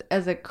Kardashians,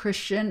 as a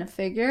Christian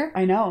figure.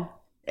 I know.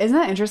 Isn't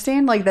that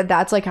interesting? Like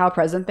that's like how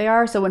present they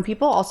are. So when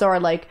people also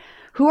are like,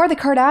 who are the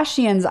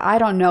Kardashians? I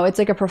don't know. It's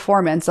like a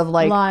performance of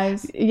like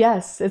lies.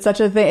 Yes, it's such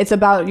a thing. It's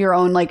about your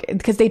own, like,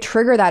 because they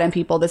trigger that in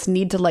people, this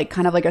need to like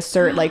kind of like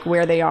assert like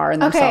where they are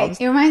in themselves.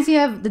 Okay, it reminds me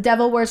of The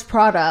Devil Wears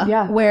Prada.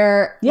 Yeah.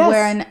 Where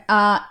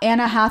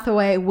Anna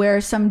Hathaway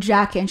wears some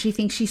jacket and she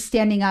thinks she's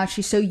standing out.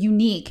 She's so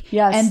unique.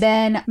 Yes. And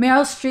then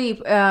Meryl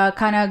Streep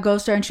kind of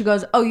goes to her and she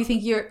goes, "Oh, you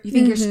think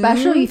you're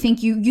special? You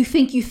think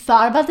you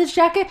thought about this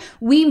jacket?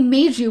 We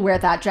made you wear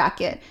that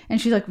jacket." And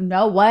she's like,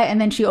 "No, what?"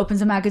 And then she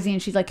opens a magazine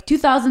and she's like,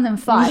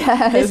 2005.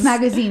 Yes. This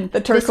magazine,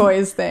 the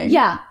turquoise thing.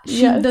 Yeah,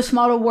 this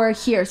model wore it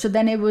here, so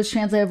then it was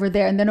translated over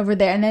there, and then over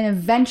there, and then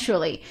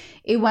eventually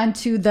it went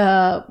to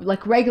the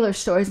like regular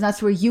stores, and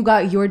that's where you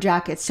got your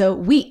jacket. So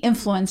we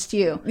influenced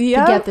you to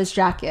get this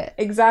jacket.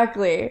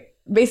 Exactly.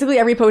 Basically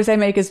every post I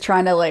make is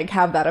trying to like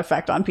have that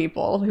effect on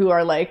people who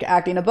are like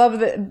acting above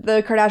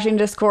the Kardashian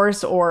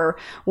discourse or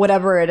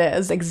whatever it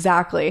is.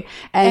 Exactly.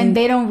 And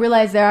they don't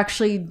realize they're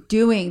actually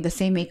doing the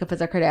same makeup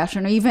as a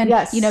Kardashian, or even,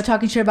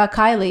 talking shit about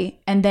Kylie.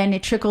 And then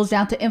it trickles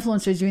down to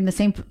influencers doing the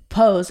same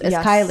pose as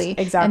Kylie.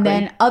 Exactly. And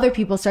then other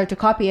people start to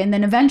copy it. And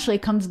then eventually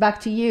it comes back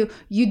to you.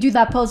 You do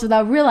that pose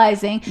without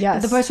realizing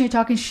that the person you're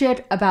talking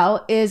shit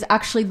about is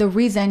actually the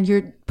reason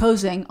you're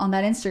posing on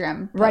that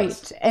Instagram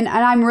post. Right. And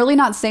I'm really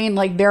not saying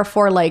like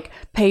therefore like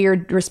pay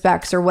your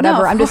respects or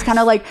whatever. I'm just kind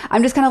of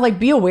like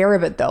be aware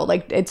of it though.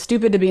 Like it's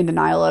stupid to be in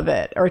denial of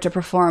it or to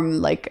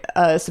perform like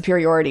a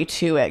superiority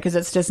to it, because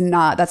it's just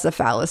not, that's a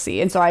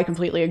fallacy. And so I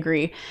completely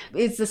agree.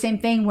 It's the same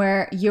thing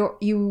where you're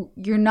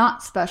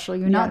not special,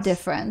 you're not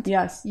different.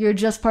 Yes. You're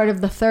just part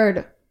of the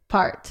third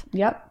part.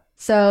 Yep.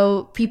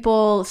 So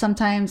people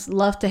sometimes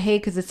love to hate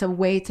because it's a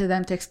way to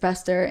them to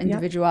express their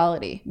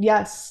individuality.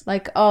 Yes.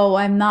 Like, oh,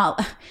 I'm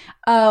not.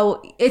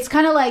 Oh, it's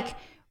kind of like,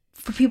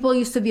 for people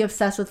used to be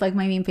obsessed with like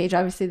my meme page.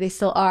 Obviously they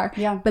still are.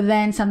 Yeah. But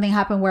then something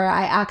happened where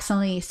I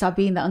accidentally stopped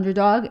being the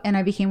underdog and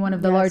I became one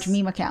of the large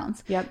meme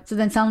accounts. Yep. So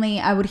then suddenly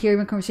I would hear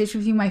even conversations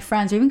with you, my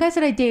friends, or even guys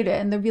that I dated,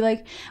 and they'd be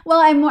like, well,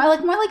 I'm more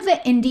like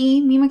the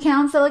indie meme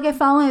accounts that like I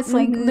follow. It's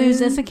like there's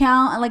this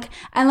account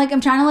and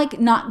I'm trying to like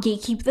not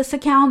gatekeep this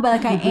account,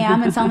 but like I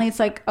am. And suddenly it's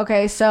like,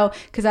 okay, so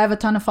because I have a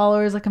ton of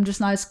followers, like I'm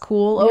just not as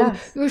cool.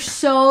 Yes. Oh, you're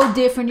so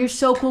different. You're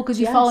so cool because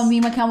you follow a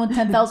meme account with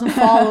 10,000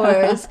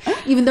 followers,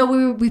 even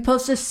though we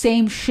post the same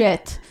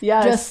shit.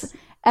 Yes. Just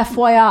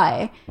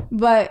FYI.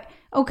 But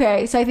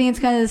okay, so I think it's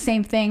kind of the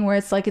same thing where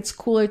it's like it's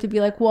cooler to be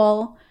like,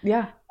 well,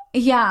 yeah,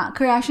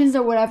 Kardashians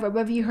or whatever. But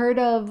have you heard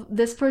of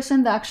this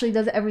person that actually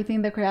does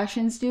everything the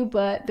Kardashians do,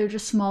 but they're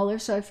just smaller,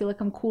 so I feel like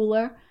I'm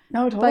cooler?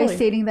 No, totally. By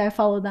stating that I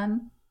follow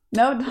them.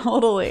 No,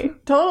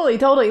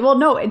 totally. Well,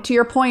 no, to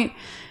your point,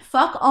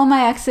 fuck all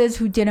my exes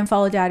who didn't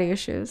follow daddy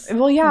issues.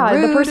 Well, yeah,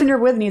 Rude. The person you're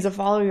with needs to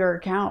follow your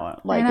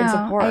account, like, and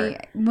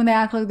support. When they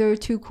act like they were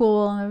too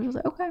cool, and I was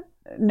like, okay.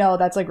 No,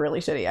 that's like really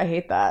shitty. I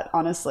hate that,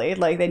 honestly.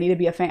 Like, they need to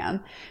be a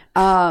fan.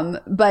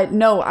 But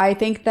no, I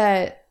think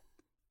that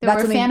they were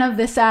a fan of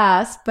this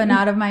ass, but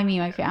not of my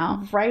meme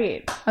account.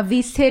 Right. Of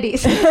these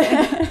titties.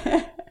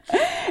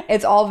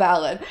 It's all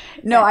valid.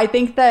 No, I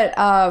think that,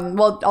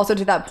 well, also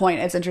to that point,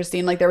 it's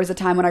interesting. Like, there was a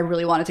time when I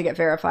really wanted to get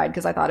verified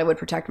because I thought it would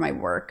protect my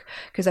work,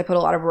 because I put a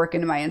lot of work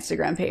into my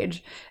Instagram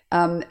page.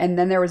 And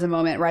then there was a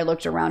moment where I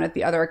looked around at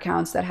the other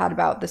accounts that had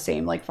about the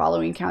same like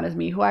following count as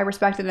me, who I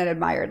respected and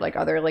admired, like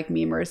other like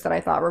memers that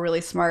I thought were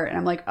really smart. And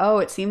I'm like, oh,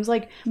 it seems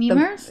like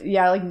memers?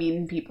 like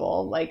meme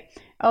people. Like,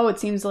 oh, it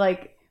seems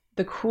like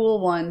the cool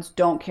ones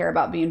don't care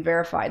about being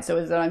verified. So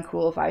is it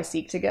uncool if I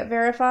seek to get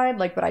verified?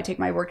 Like, but I take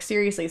my work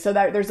seriously. So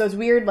that there's those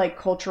weird like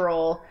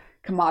cultural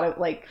commodity,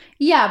 like,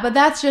 yeah, but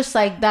that's just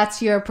like,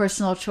 that's your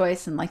personal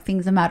choice, and like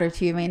things that matter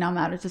to you may not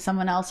matter to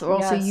someone else, or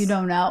also you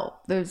don't know.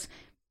 There's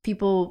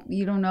people,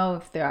 you don't know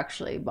if they're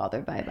actually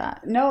bothered by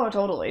that. No,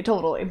 totally.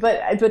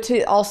 But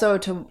to also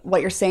to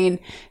what you're saying,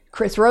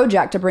 Chris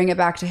Rojak, to bring it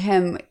back to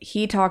him,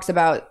 he talks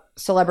about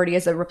celebrity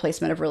as a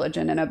replacement of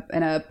religion in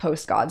a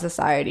post-God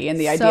society, and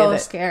the idea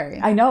that scary.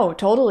 I know,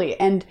 totally.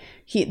 And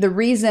the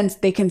reasons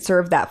they can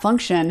serve that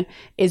function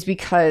is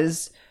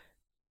because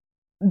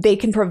they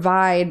can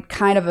provide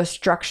kind of a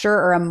structure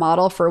or a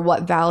model for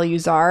what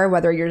values are,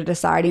 whether you're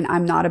deciding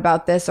I'm not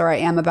about this or I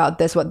am about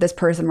this, what this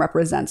person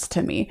represents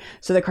to me.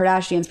 So the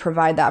Kardashians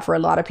provide that for a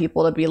lot of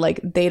people to be like,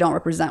 they don't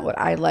represent what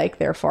I like,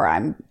 therefore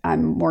I'm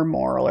more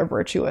moral or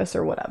virtuous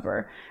or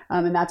whatever.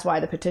 And that's why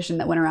the petition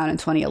that went around in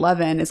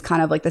 2011 is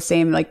kind of like the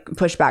same, like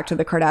pushback to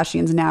the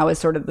Kardashians now is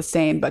sort of the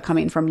same, but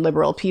coming from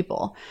liberal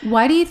people.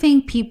 Why do you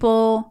think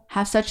people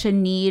have such a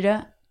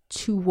need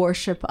to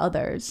worship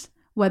others,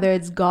 whether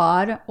it's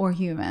God or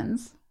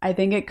humans? I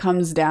think it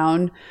comes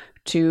down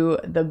to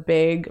the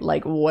big,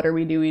 like, what are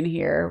we doing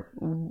here?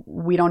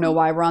 We don't know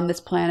why we're on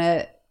this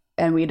planet,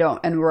 and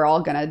we're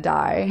all gonna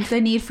die.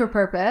 The need for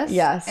purpose.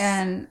 Yes.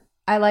 And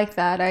I like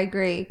that. I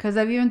agree. Because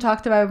I've even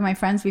talked about it with my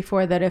friends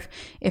before that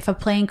if a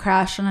plane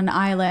crashed on an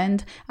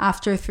island,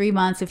 after 3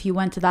 months, if you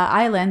went to that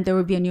island, there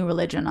would be a new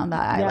religion on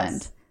that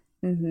island.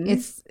 Mm-hmm.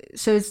 It's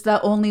the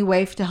only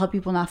way to help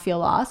people not feel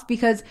lost.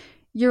 Because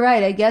you're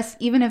right. I guess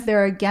even if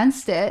they're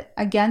against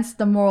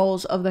the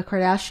morals of the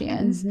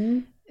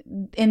Kardashians,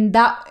 in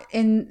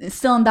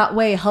that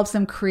way, it helps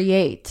them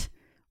create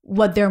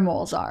what their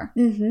morals are,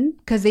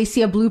 because they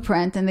see a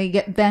blueprint and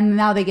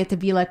now they get to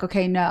be like,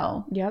 okay,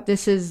 no,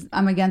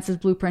 I'm against this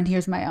blueprint.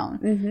 Here's my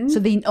own. So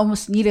they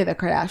almost needed the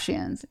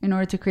Kardashians in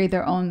order to create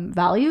their own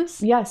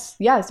values. Yes.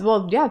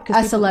 Well, yeah,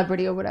 because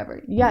celebrity or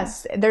whatever.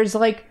 Yes, there's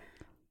like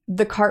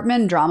the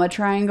Cartman drama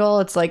triangle.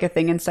 It's like a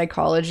thing in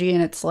psychology,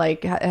 and it's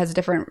like it has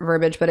different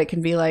verbiage, but it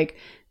can be like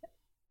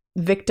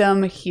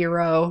victim,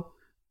 hero,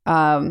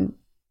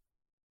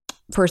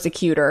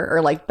 persecutor,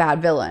 or like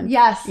bad villain.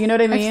 Yes, you know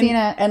what I mean? I've seen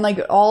it. And like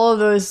all of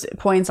those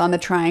points on the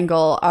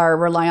triangle are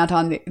reliant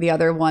on the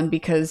other one,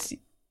 because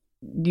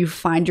you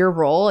find your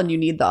role and you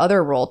need the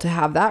other role to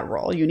have that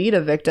role. You need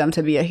a victim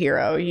to be a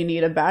hero. You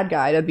need a bad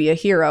guy to be a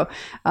hero.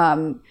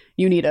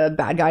 You need a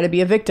bad guy to be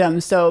a victim.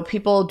 So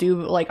people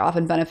do like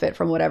often benefit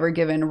from whatever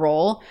given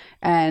role,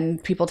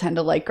 and people tend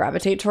to like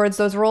gravitate towards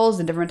those roles,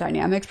 and different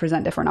dynamics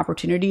present different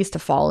opportunities to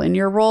fall in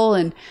your role.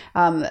 And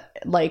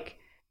like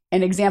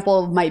an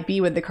example might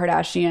be with the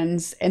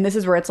Kardashians, and this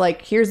is where it's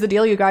like, here's the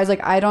deal, you guys, like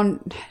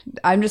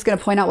I'm just going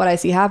to point out what I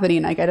see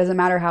happening. Like, it doesn't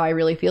matter how I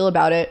really feel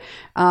about it.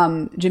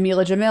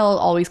 Jamila Jamil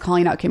always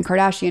calling out Kim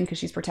Kardashian because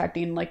she's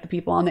protecting like the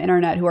people on the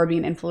internet who are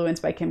being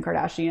influenced by Kim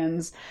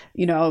Kardashian's,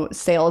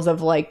 sales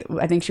of, like,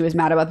 I think she was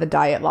mad about the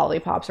diet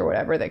lollipops or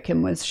whatever that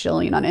Kim was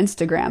shilling on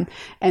Instagram.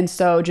 And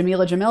so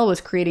Jamila Jamil was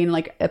creating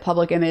like a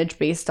public image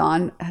based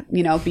on,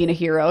 being a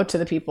hero to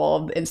the people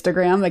of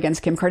Instagram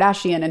against Kim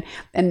Kardashian,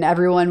 and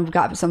everyone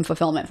got some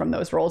fulfillment from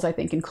those roles, I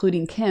think,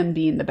 including Kim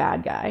being the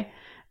bad guy.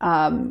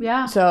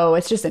 So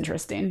it's just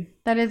interesting.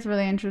 That is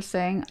really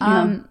interesting.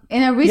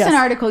 In a recent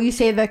article, you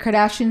say the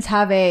Kardashians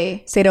have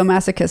a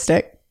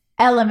sadomasochistic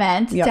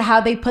element to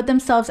how they put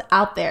themselves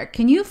out there.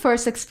 Can you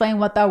first explain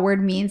what that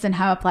word means and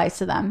how it applies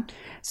to them?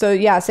 So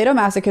yeah,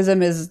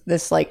 sadomasochism is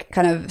this like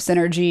kind of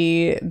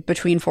synergy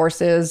between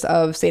forces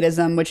of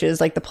sadism, which is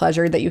like the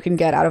pleasure that you can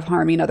get out of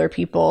harming other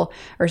people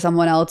or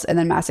someone else, and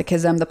then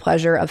masochism, the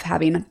pleasure of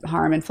having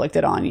harm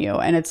inflicted on you.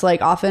 And it's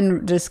like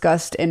often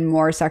discussed in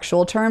more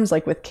sexual terms,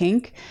 like with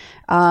kink,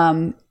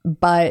 and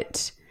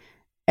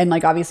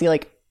like obviously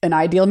like an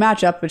ideal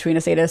matchup between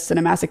a sadist and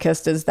a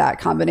masochist is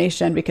that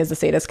combination, because the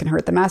sadist can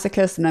hurt the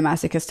masochist and the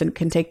masochist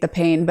can take the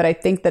pain. But I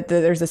think that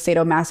there's a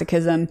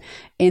sadomasochism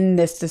in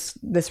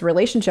this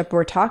relationship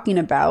we're talking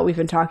about. We've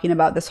been talking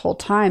about this whole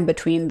time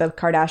between the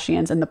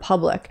Kardashians and the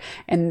public,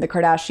 and the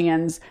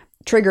Kardashians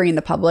triggering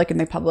the public and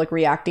the public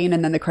reacting,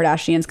 and then the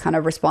Kardashians kind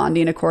of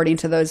responding according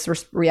to those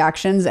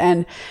reactions.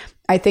 And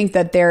I think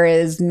that there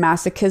is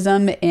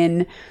masochism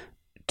in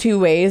two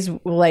ways.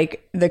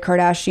 Like, the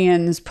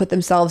Kardashians put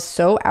themselves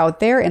so out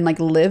there and like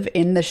live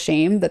in the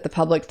shame that the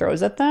public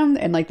throws at them,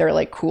 and like they're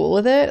like cool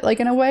with it, like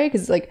in a way,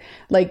 because like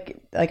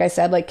I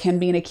said, like Kim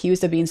being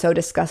accused of being so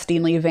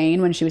disgustingly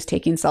vain when she was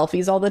taking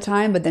selfies all the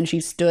time, but then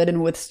she stood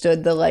and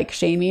withstood the like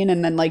shaming,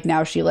 and then like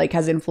now she like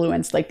has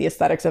influenced like the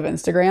aesthetics of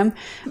Instagram.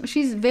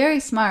 She's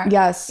very smart.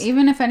 Yes.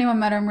 Even if anyone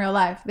met her in real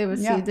life, they would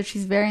see that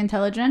she's very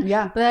intelligent.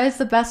 Yeah. But that is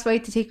the best way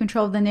to take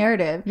control of the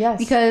narrative. Yes.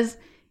 Because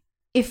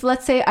if,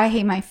 let's say, I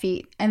hate my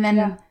feet, and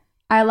then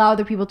I allow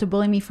other people to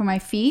bully me for my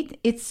feet,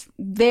 it's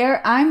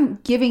there. I'm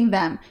giving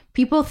them.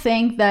 People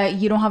think that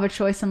you don't have a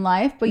choice in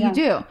life, but you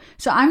do.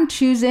 So I'm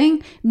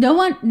choosing. No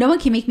one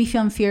can make me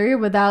feel inferior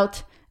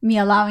without me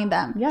allowing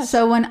them. Yes.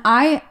 So when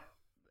I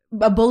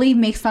a bully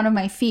makes fun of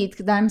my feet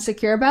that I'm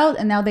secure about,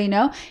 and now they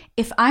know.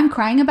 If I'm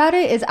crying about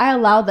it, is I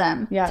allow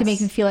them to make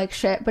me feel like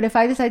shit. But if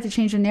I decide to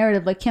change the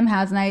narrative like Kim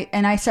has,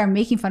 and I start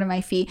making fun of my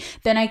feet,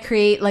 then I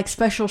create like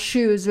special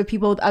shoes where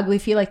people with ugly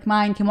feet like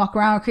mine can walk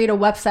around, or create a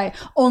website,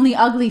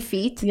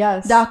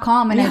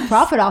 onlyuglyfeet.com, and I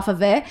profit off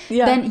of it.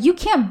 Then you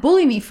can't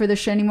bully me for this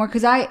shit anymore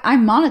because I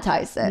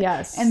monetize it.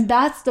 And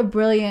that's the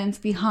brilliance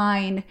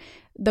behind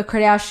the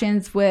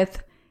Kardashians.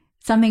 With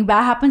something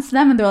bad happens to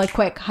them and they're like,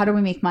 quick, how do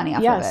we make money off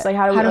of it? Like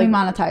how do we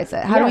monetize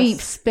it? How do we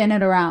spin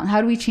it around?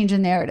 How do we change the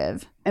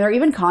narrative? And they're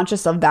even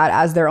conscious of that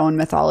as their own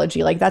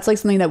mythology. Like that's like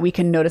something that we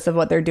can notice of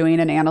what they're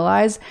doing and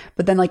analyze.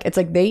 But then like, it's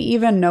like they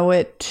even know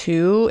it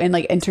too, and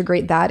like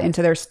integrate that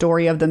into their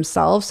story of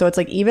themselves. So it's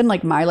like, even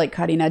like my like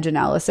cutting edge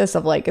analysis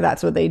of like,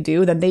 that's what they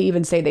do, then they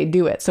even say they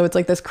do it. So it's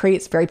like this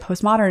creates very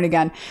postmodern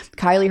again.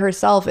 Kylie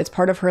herself, it's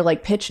part of her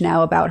like pitch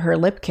now about her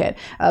lip kit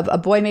of a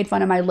boy made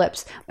fun of my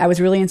lips. I was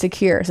really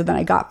insecure. So then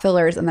I got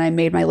fillers and then I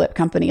made my lip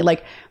company.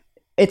 Like,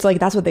 it's like,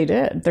 that's what they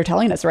did. They're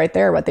telling us right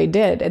there what they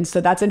did. And so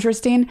that's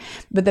interesting.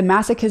 But the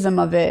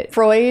masochism of it,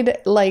 Freud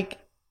like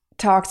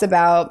talks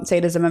about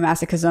sadism and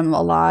masochism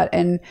a lot.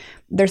 And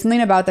there's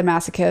something about the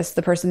masochist,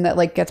 the person that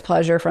like gets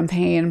pleasure from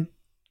pain.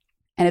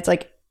 And it's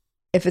like,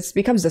 if it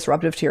becomes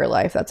disruptive to your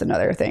life, that's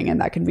another thing. And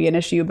that can be an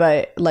issue.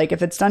 But like,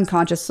 if it's done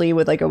consciously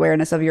with like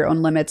awareness of your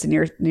own limits and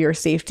your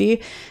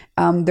safety,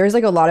 there's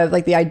like a lot of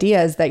like the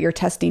idea is that you're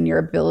testing your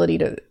ability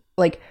to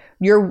like,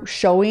 you're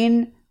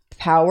showing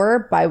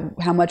power by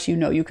how much you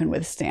know you can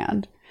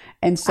withstand.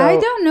 And so I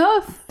don't know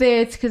if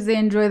it's because they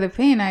enjoy the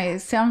pain. It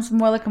sounds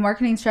more like a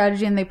marketing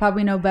strategy, and they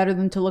probably know better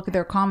than to look at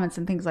their comments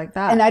and things like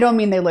that. And I don't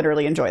mean they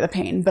literally enjoy the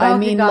pain, but I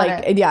mean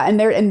like, yeah. And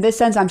they're, in this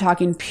sense, I'm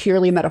talking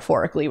purely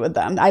metaphorically with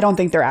them. I don't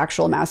think they're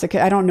actual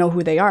masochists. I don't know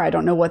who they are. I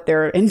don't know what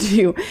they're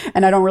into,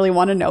 and I don't really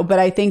want to know. But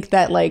I think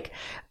that like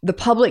the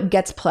public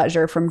gets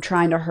pleasure from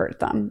trying to hurt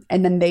them,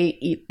 and then they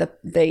eat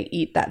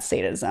that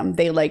sadism.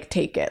 They like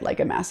take it like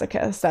a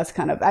masochist. That's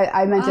kind of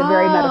I meant it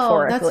very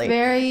metaphorically. That's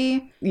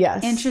very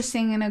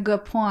interesting and a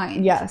good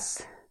point.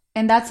 Yes.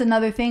 And that's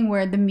another thing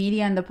where the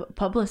media and the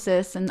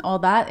publicists and all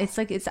that, it's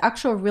like it's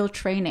actual real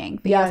training.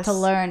 You have to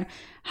learn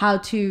how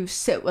to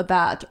sit with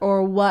that,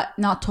 or what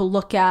not to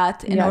look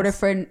at in order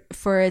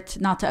for it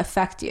not to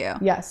affect you.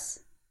 Yes,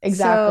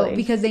 exactly. So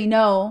because they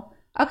know,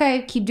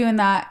 okay, keep doing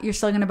that, you're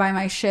still going to buy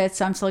my shit,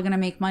 so I'm still going to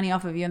make money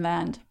off of you in the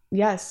end.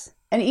 Yes.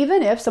 And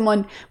even if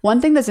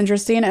one thing that's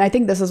interesting, and I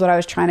think this is what I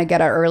was trying to get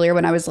at earlier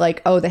when I was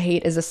like, oh, the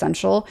hate is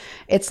essential.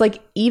 It's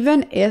like,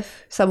 even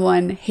if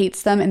someone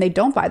hates them and they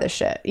don't buy the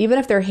shit, even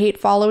if they're hate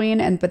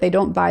following but they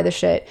don't buy the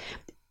shit,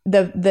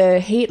 the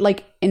hate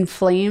like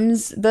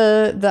inflames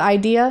the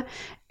idea,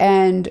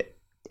 and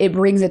it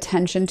brings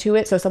attention to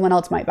it, so someone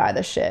else might buy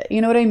the shit.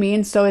 You know what I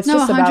mean? So it's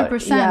just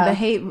 100%. The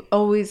hate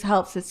always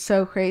helps. It's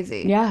so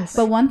crazy. Yes.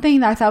 But one thing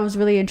that I thought was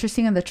really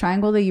interesting in the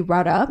triangle that you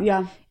brought up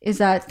is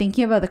that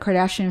thinking about the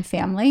Kardashian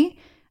family,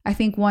 I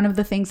think one of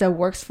the things that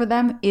works for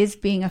them is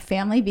being a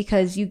family,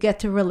 because you get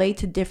to relate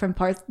to different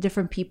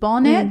people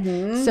in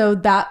it. So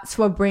that's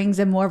what brings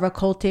in more of a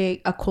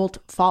cult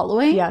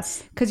following.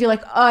 Yes. Because you're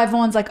like, oh,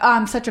 everyone's like, oh,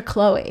 I'm such a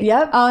Khloe.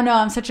 Yep. Oh, no,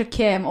 I'm such a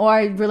Kim. Or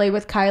I relate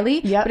with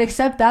Kylie. Yep. But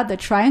except that the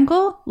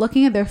triangle,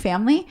 looking at their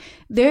family,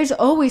 there's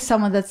always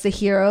someone that's the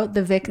hero,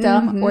 the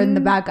victim, or the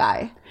bad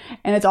guy.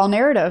 And it's all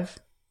narrative.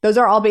 Those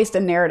are all based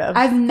in narrative.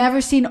 I've never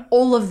seen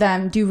all of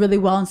them do really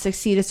well and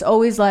succeed. It's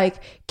always like,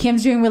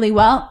 Kim's doing really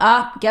well.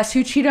 Guess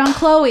who cheated on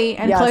Khloe?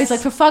 And Khloe's like,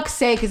 for fuck's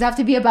sake, does it have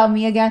to be about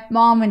me again,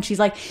 Mom? And she's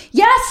like,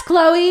 yes,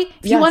 Khloe,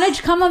 if you wanted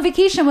to come on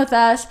vacation with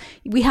us,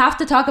 we have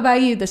to talk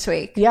about you this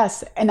week.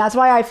 Yes. And that's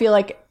why I feel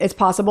like it's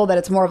possible that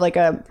it's more of like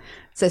a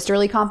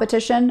sisterly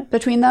competition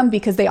between them,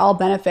 because they all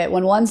benefit.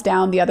 When one's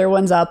down, the other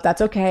one's up.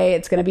 That's okay.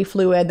 It's going to be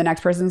fluid. The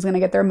next person's going to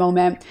get their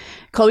moment.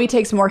 Khloe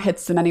takes more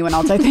hits than anyone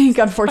else, I think,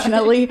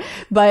 unfortunately.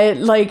 But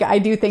like, I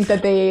do think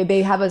that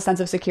they have a sense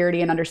of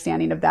security and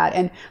understanding of that.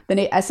 And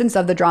the essence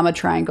of the drama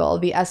triangle,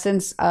 the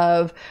essence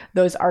of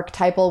those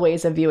archetypal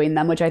ways of viewing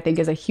them, which I think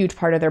is a huge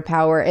part of their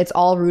power. It's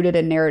all rooted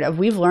in narrative.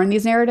 We've learned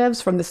these narratives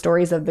from the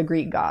stories of the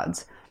Greek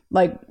gods.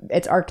 Like,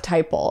 it's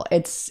archetypal.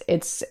 It's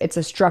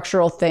a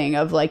structural thing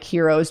of like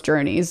heroes'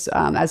 journeys,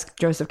 as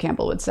Joseph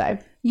Campbell would say.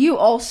 You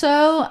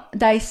also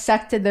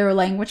dissected their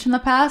language in the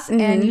past,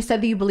 and you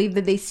said that you believe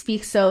that they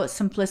speak so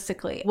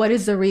simplistically. What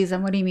is the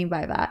reason? What do you mean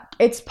by that?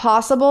 It's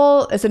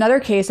possible. It's another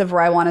case of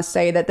where I want to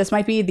say that this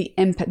might be the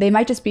impact. They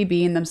might just be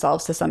being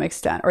themselves to some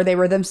extent, or they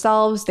were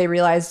themselves. They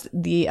realized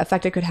the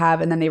effect it could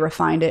have, and then they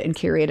refined it and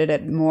curated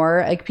it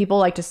more. Like, people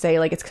like to say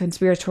like it's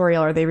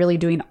conspiratorial. Are they really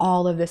doing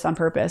all of this on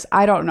purpose?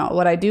 I don't know.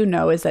 What I do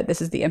know is that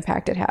this is the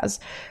impact it has.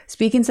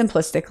 Speaking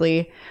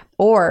simplistically,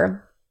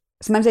 or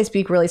sometimes they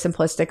speak really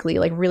simplistically,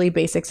 like really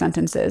basic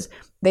sentences.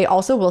 They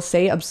also will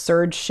say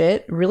absurd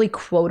shit, really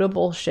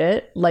quotable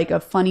shit, like a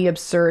funny,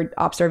 absurd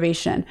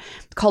observation,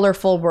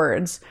 colorful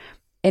words.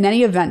 In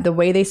any event, the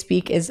way they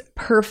speak is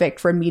perfect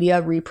for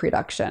media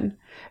reproduction.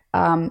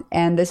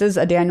 And this is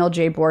a Daniel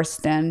J.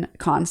 Boorstin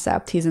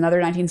concept. He's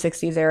another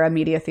 1960s era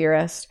media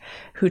theorist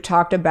who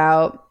talked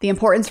about the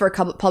importance for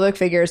public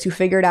figures who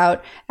figured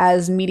out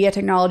as media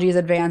technologies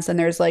advance and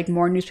there's like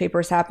more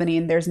newspapers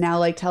happening, there's now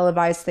like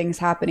televised things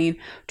happening,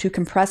 to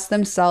compress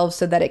themselves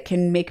so that it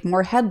can make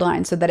more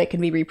headlines, so that it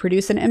can be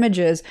reproduced in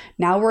images.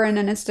 Now we're in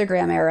an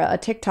Instagram era, a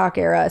TikTok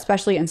era,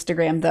 especially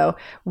Instagram though,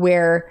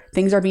 where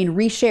things are being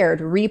reshared,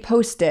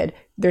 reposted.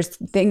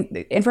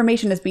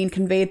 Information is being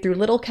conveyed through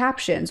little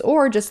captions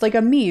or just like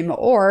a meme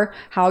or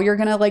how you're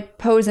going to like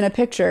pose in a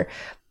picture.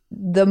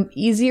 The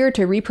easier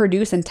to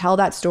reproduce and tell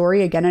that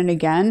story again and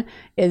again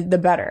is the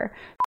better.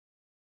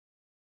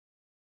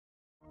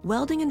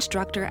 Welding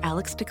instructor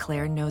Alex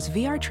DeClaire knows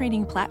VR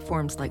training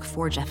platforms like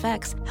Forge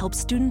FX help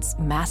students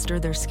master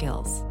their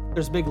skills.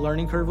 There's a big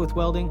learning curve with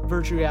welding.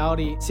 Virtual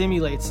reality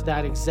simulates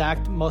that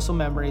exact muscle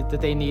memory that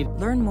they need.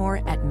 Learn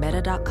more at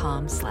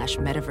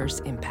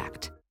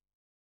meta.com/metaverseimpact.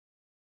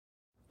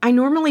 I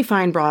normally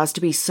find bras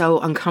to be so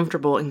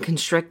uncomfortable and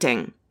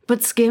constricting,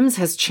 but Skims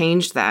has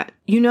changed that.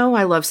 You know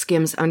I love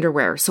Skims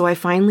underwear, so I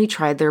finally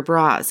tried their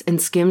bras,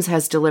 and Skims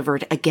has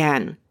delivered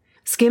again.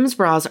 Skims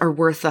bras are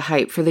worth the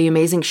hype for the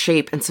amazing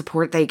shape and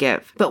support they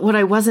give, but what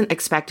I wasn't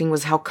expecting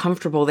was how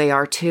comfortable they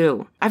are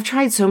too. I've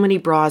tried so many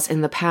bras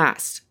in the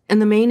past,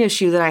 and the main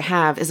issue that I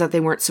have is that they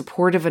weren't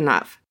supportive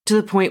enough, to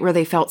the point where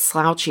they felt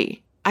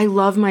slouchy. I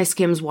love my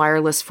Skims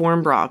wireless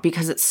form bra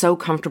because it's so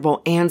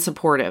comfortable and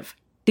supportive.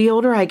 The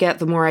older I get,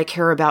 the more I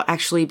care about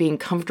actually being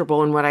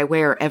comfortable in what I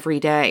wear every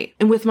day.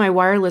 And with my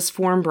wireless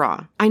form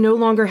bra, I no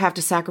longer have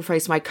to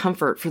sacrifice my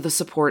comfort for the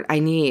support I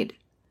need.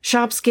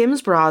 Shop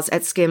Skims bras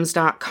at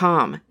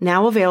skims.com,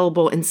 now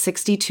available in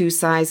 62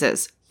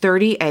 sizes,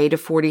 30A to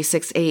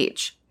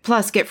 46H.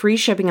 Plus, get free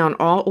shipping on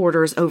all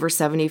orders over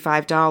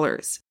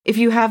 $75. If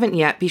you haven't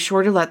yet, be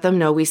sure to let them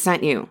know we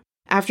sent you.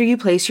 After you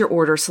place your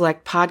order,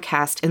 select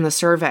podcast in the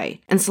survey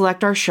and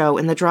select our show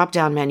in the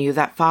drop-down menu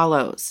that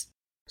follows.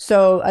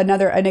 So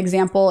an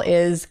example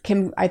is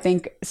Kim, I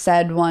think,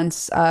 said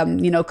once,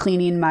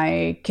 cleaning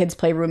my kids'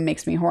 playroom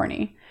makes me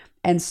horny.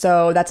 And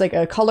so that's like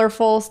a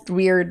colorful,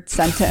 weird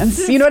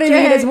sentence. You know what I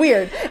mean? It's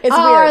weird. It's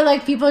weird. Or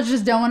like people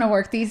just don't want to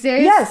work these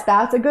days. Yes,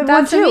 that's a good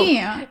one too. That's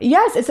a meme.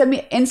 Yes, it's an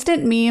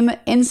instant meme,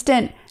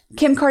 instant.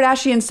 Kim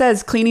Kardashian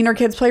says cleaning her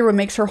kid's playroom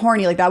makes her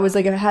horny. Like that was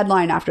like a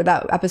headline after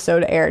that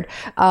episode aired.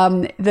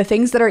 The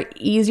things that are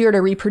easier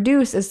to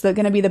reproduce is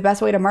going to be the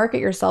best way to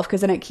market yourself,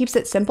 because then it keeps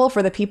it simple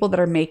for the people that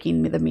are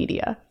making the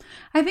media.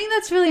 I think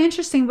that's really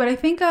interesting, but I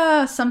think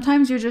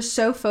sometimes you're just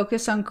so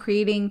focused on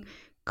creating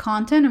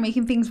content or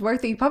making things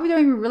work that you probably don't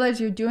even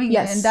realize you're doing it.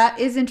 And that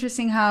is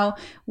interesting how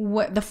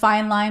the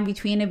fine line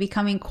between it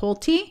becoming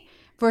culty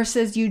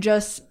versus you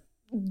just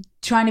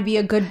trying to be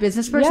a good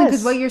business person.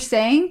 Because what you're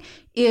saying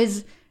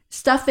is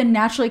stuff that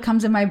naturally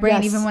comes in my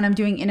brain, even when I'm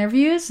doing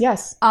interviews.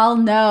 Yes. I'll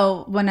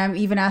know when I'm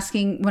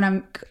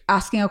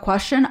asking a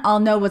question,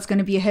 I'll know what's going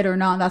to be a hit or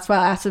not. That's why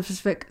I ask a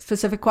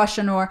specific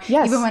question. Or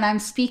even when I'm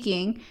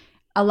speaking,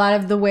 a lot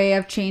of the way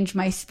I've changed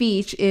my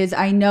speech is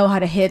I know how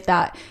to hit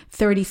that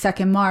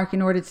 30-second mark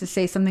in order to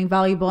say something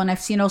valuable. And I've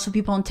seen also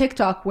people on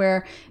TikTok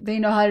where they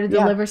know how to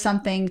deliver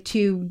something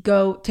to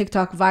go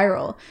TikTok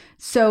viral.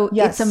 So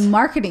it's a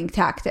marketing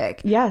tactic.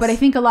 Yes. But I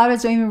think a lot of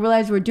us don't even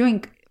realize we're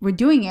doing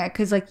it,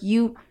 because like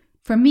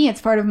for me, it's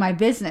part of my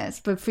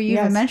business. But for you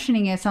even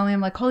mentioning it, suddenly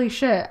I'm like, holy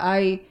shit,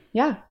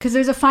 because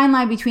there's a fine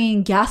line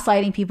between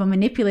gaslighting people,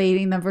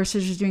 manipulating them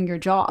versus just doing your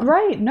job.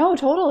 Right. No,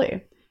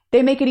 totally.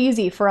 They make it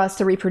easy for us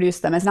to reproduce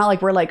them. It's not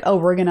like we're like, oh,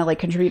 we're going to like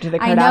contribute to the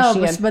Kardashians.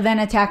 I know, but then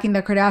attacking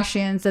the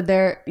Kardashians that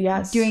they're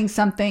doing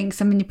some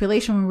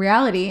manipulation. In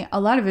reality,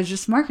 a lot of it is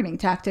just marketing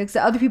tactics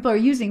that other people are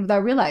using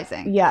without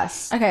realizing.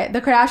 Yes. Okay.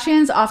 The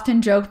Kardashians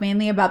often joke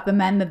mainly about the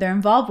men that they're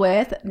involved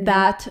with,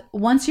 that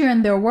once you're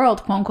in their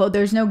world, quote unquote,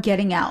 there's no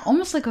getting out.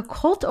 Almost like a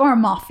cult or a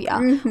mafia.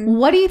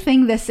 What do you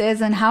think this is,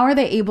 and how are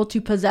they able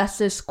to possess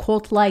this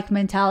cult-like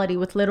mentality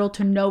with little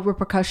to no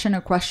repercussion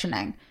or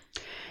questioning?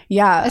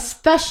 Yeah.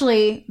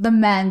 Especially the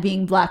men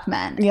being black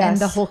men and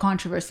the whole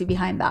controversy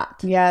behind that.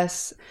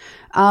 Yes.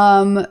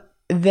 That's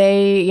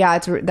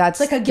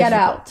like a Get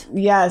Out.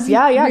 Yes.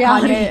 Yeah.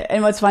 Kanye.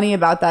 And what's funny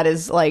about that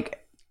is like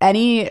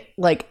any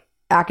like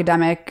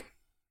academic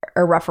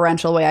or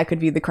referential way I could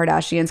view the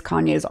Kardashians,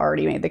 Kanye's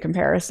already made the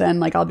comparison.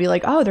 Like I'll be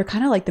like, oh, they're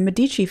kind of like the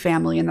Medici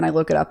family. And then I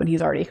look it up and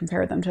he's already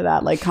compared them to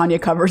that. Like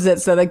Kanye covers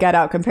it. So the Get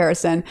Out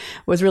comparison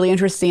was really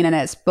interesting. And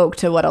it spoke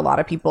to what a lot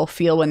of people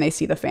feel when they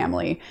see the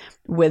family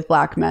with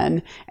black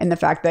men, and the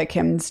fact that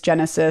Kim's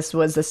genesis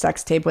was the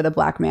sex tape with a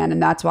black man.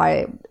 And that's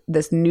why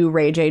this new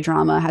Ray J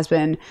drama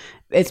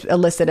it's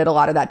elicited a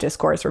lot of that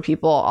discourse for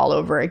people all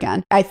over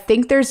again. I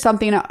think there's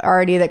something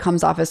already that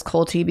comes off as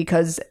culty,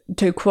 because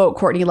to quote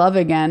Courtney Love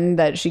again,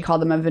 that she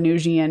called them a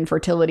Venusian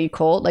fertility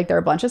cult. Like they're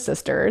a bunch of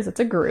sisters. It's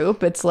a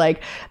group. It's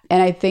like,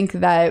 and I think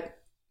that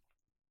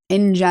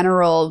in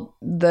general,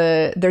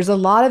 there's a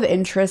lot of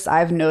interest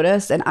I've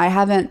noticed, and I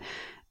haven't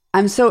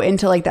I'm so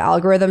into like the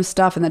algorithm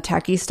stuff and the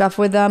techie stuff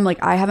with them.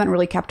 Like I haven't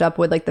really kept up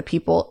with like the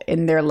people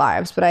in their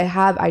lives, but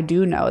I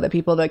do know that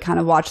people that kind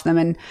of watch them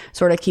and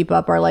sort of keep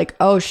up are like,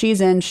 oh, she's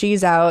in,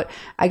 she's out.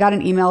 I got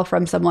an email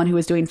from someone who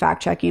was doing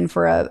fact checking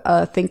for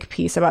a think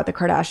piece about the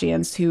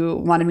Kardashians who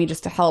wanted me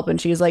just to help.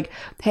 And she's like,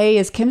 hey,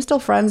 is Kim still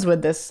friends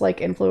with this like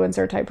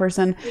influencer type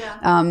person?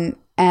 Yeah.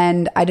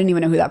 And I didn't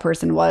even know who that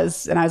person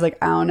was. And I was like,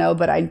 I don't know,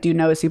 but I do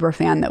know a super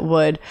fan that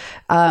would.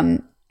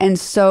 And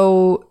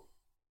so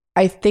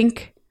I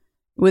think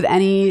with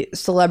any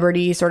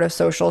celebrity sort of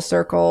social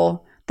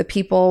circle, the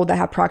people that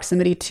have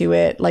proximity to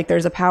it, like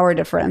there's a power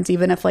difference,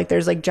 even if like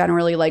there's like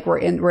generally like we're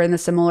in the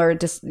similar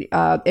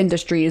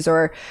industries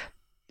or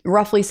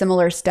roughly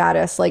similar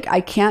status. Like I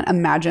can't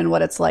imagine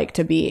what it's like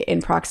to be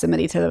in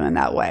proximity to them in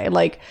that way.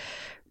 Like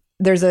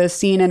there's a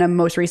scene in a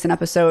most recent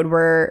episode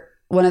where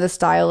one of the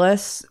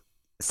stylists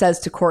says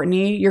to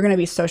Kourtney, you're going to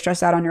be so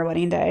stressed out on your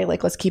wedding day.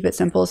 Like, let's keep it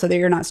simple so that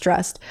you're not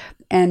stressed.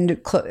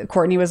 And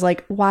Kourtney was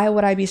like, why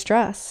would I be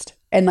stressed?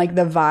 And like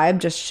the vibe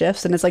just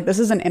shifts. And it's like, this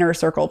is an inner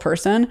circle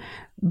person,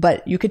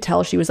 but you could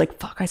tell she was like,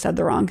 fuck, I said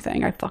the wrong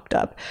thing. I fucked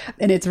up.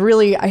 And it's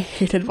really, I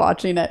hated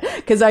watching it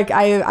because like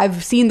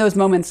I've seen those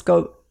moments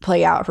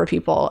play out for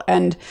people.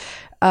 And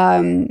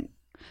so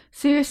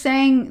you're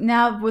saying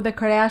now with the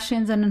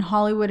Kardashians and in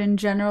Hollywood in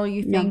general,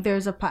 you think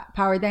there's a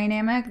power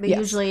dynamic that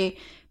usually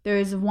there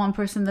is one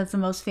person that's the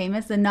most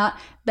famous, and not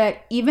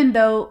that even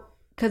though,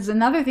 because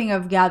another thing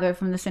I've gathered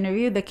from this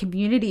interview, the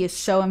community is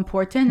so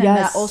important, and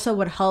that also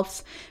what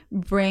helps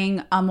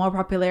bring more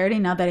popularity.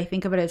 Now that I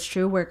think of it, it's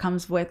true, where it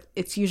comes with,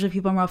 it's usually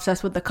people are more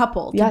obsessed with the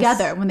couple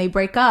together. When they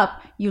break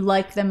up, you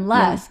like them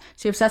less.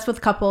 So you're obsessed with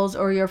couples,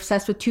 or you're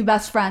obsessed with two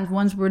best friends.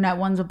 One's brunette,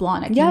 one's a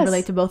blonde. I can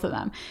relate to both of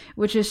them,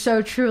 which is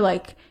so true.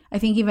 Like, I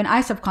think even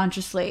I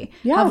subconsciously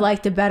have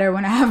liked it better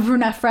when I have a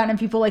brunette friend and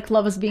people like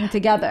love us being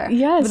together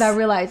without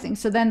realizing.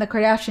 So then the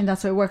Kardashians,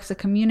 that's what works, the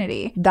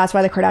community. That's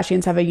why the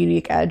Kardashians have a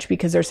unique edge,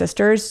 because they're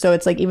sisters. So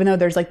it's like, even though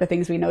there's like the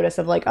things we notice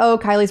of like,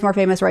 oh, Kylie's more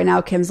famous right now,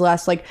 Kim's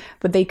less, like,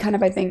 but they kind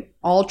of, I think,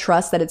 all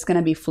trust that it's going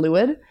to be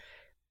fluid.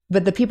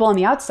 But the people on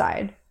the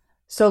outside,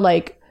 so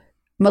like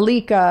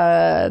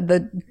Malika,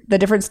 the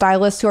different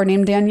stylists who are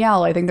named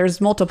Danielle, I think there's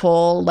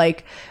multiple,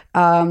 like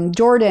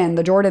Jordan,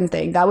 the Jordan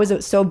thing, that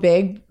was so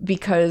big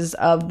because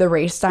of the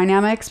race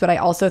dynamics, but I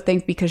also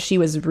think because she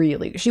was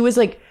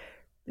like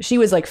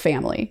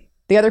family.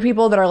 The other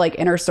people that are like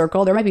inner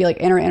circle, there might be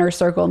like inner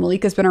circle.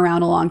 Malika's been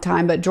around a long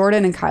time, but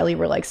Jordan and Kylie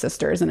were like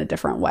sisters in a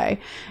different way,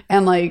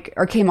 and like,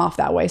 or came off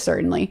that way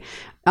certainly.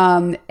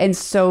 And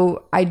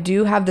so I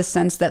do have the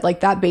sense that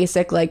like that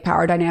basic like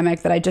power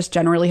dynamic that I just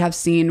generally have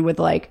seen with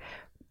like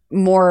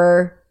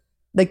more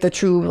like the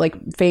true like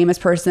famous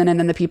person, and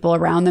then the people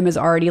around them is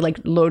already like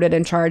loaded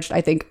and charged,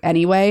 I think,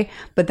 anyway.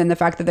 But then the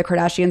fact that the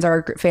Kardashians are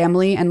a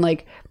family, and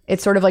like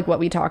it's sort of like what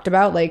we talked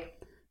about, like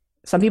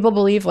some people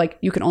believe like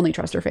you can only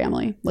trust your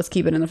family, let's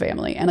keep it in the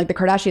family, and like the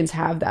Kardashians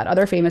have that.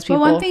 Other famous people,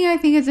 but one thing I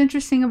think is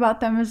interesting about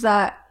them is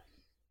that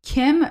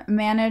Kim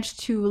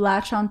managed to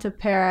latch onto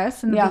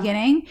Paris in the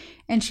beginning,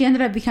 and she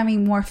ended up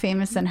becoming more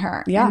famous than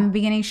her. In the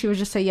beginning, she was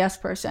just a yes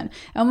person.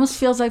 It almost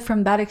feels like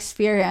from that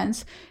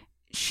experience,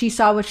 she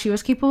saw what she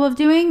was capable of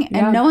doing,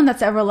 and no one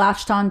that's ever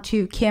latched on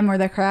to Kim or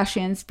the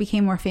Kardashians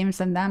became more famous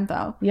than them,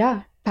 though.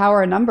 Yeah.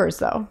 Power in numbers,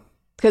 though.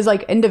 Because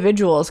like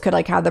individuals could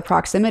like have the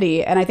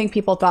proximity, and I think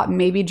people thought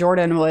maybe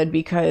Jordan would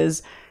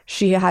because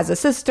she has a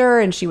sister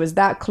and she was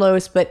that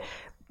close, but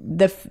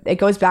it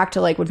goes back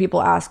to like when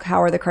people ask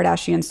how are the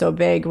Kardashians so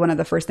big, one of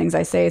the first things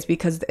I say is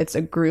because it's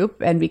a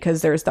group, and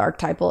because there's the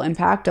archetypal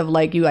impact of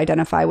like you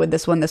identify with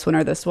this one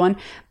or this one,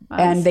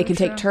 and they can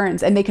take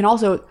turns, and they can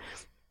also,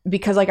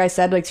 because like I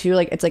said, like too,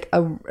 like it's like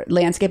a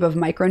landscape of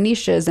micro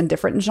niches and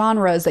different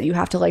genres that you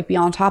have to like be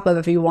on top of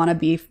if you want to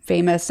be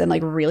famous and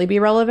like really be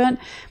relevant.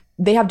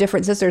 They have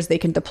different sisters they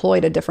can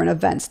deploy to different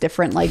events,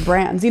 different like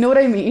brands. You know what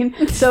I mean?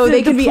 So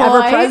they can be ever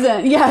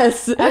present.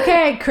 Yes.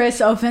 Okay,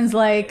 Chris opens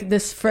like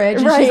this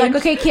fridge, and she's like,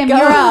 okay, Kim, you're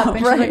up. And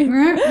she's like,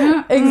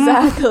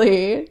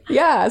 exactly.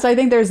 Yeah. So I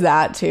think there's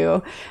that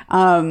too.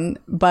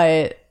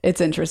 But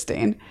it's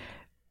interesting.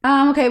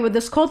 Okay, with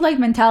this cult-like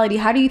mentality,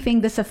 how do you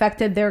think this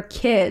affected their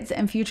kids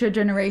and future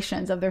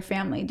generations of their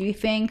family? Do you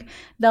think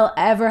they'll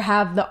ever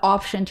have the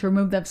option to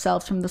remove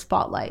themselves from the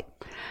spotlight?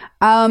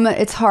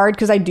 It's hard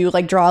because I do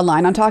like draw a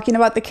line on talking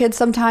about the kids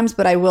sometimes,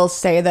 but I will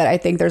say that I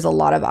think there's a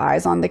lot of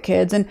eyes on the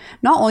kids, and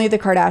not only the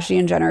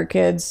Kardashian Jenner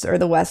kids or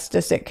the West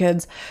Disick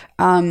kids,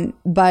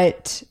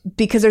 but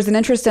because there's an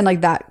interest in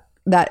like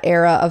that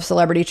era of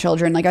celebrity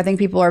children. Like I think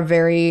people are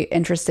very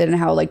interested in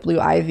how like Blue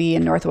Ivy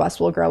and Northwest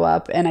will grow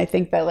up, and I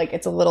think that like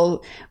it's a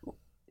little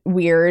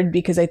weird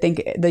because I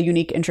think the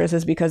unique interest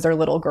is because they're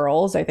little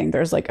girls. I think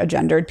there's like a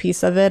gendered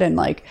piece of it, and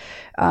like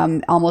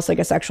almost like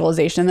a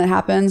sexualization that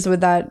happens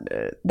with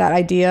that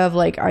idea of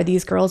like, are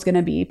these girls going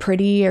to be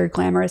pretty or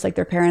glamorous like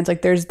their parents?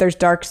 Like there's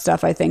dark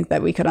stuff I think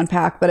that we could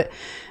unpack, but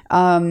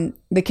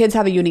the kids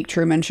have a unique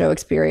Truman Show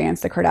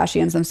experience. The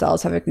Kardashians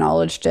themselves have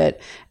acknowledged it,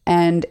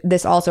 and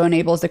this also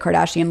enables the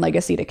Kardashian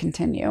legacy to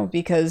continue,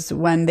 because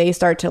when they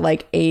start to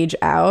like age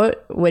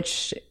out,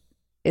 which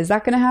is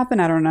that going to happen?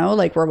 I don't know.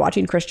 Like, we're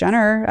watching Kris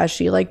Jenner as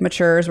she like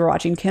matures. We're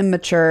watching Kim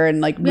mature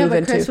and like move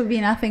into. Kris would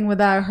be nothing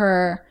without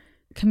her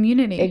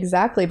community.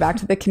 Exactly. Back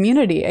to the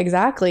community.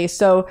 Exactly.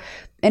 So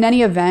in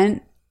any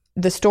event,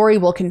 the story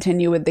will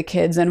continue with the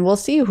kids, and we'll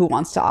see who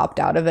wants to opt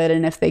out of it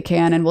and if they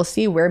can, and we'll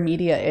see where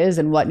media is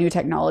and what new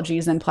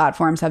technologies and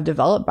platforms have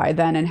developed by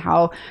then and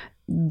how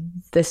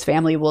this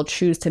family will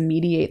choose to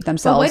mediate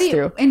themselves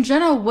through. In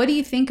general, what do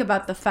you think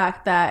about the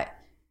fact that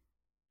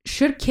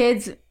should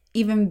kids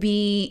even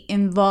be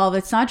involved?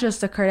 It's not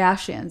just the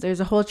Kardashians. There's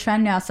a whole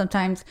trend now.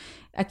 Sometimes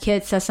a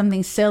kid says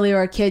something silly,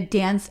 or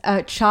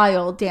a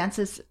child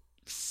dances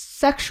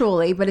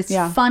sexually, but it's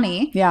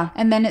funny. Yeah.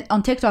 And then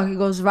on TikTok, it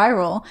goes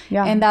viral.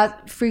 Yeah. And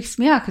that freaks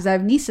me out because I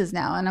have nieces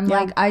now. And I'm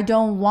like, I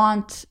don't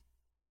want...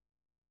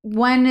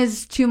 When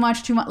is too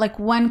much? Like,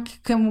 when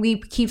can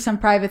we keep some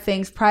private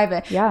things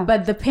private? Yeah.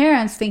 But the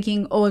parents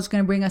thinking, oh, it's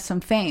going to bring us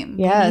some fame.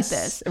 Yes. We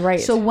need this. Right.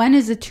 So when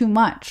is it too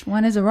much?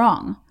 When is it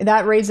wrong?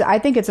 That raises, I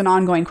think it's an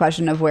ongoing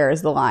question of where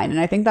is the line. And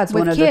I think that's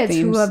with one of kids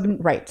the themes. Who have,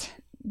 right.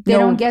 They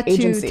don't get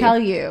agency. To tell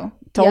you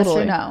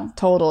totally, yes or no.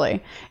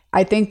 Totally.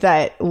 I think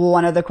that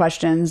one of the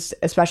questions,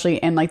 especially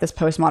in like this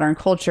postmodern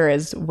culture,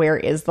 is where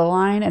is the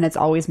line? And it's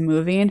always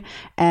moving.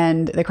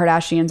 And the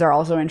Kardashians are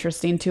also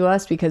interesting to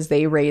us because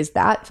they raise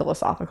that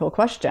philosophical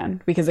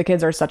question, because the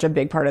kids are such a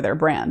big part of their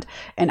brand.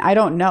 And I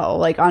don't know,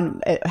 like,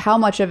 on how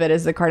much of it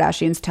is the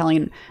Kardashians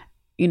telling,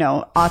 you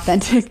know,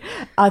 authentic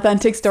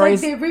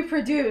stories. It's like they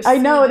reproduced. I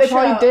know, they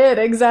probably show. did.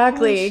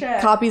 Exactly.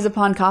 Copies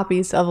upon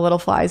copies of Little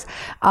Flies.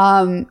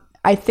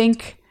 I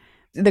think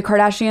the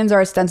Kardashians are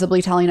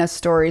ostensibly telling us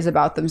stories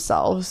about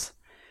themselves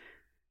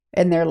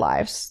and their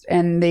lives.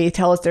 And they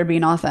tell us they're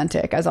being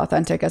authentic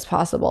as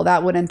possible.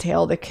 That would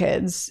entail the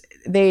kids.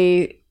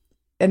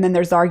 And then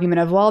there's the argument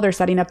of, well, they're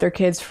setting up their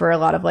kids for a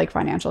lot of like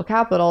financial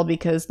capital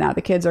because now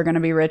the kids are going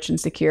to be rich and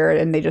secure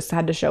and they just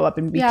had to show up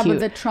and be cute. Yeah, but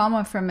the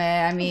trauma from it,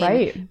 I mean,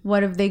 right.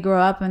 What if they grow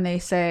up and they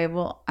say,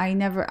 well, I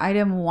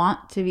didn't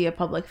want to be a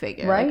public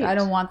figure. Right. Like, I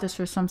don't want this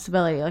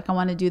responsibility. Like, I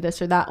want to do this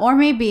or that. Or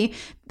maybe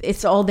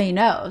it's all they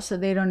know, so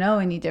they don't know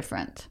any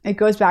different. It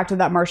goes back to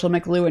that Marshall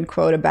McLuhan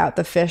quote about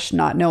the fish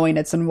not knowing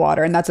it's in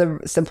water. And that's a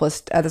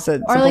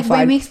simplified. Or like,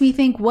 it makes me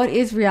think, what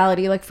is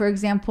reality? Like, for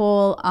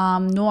example,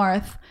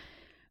 North,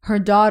 her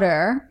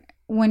daughter,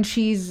 when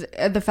she's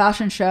at the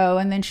fashion show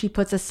and then she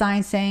puts a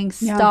sign saying,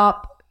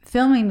 stop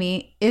filming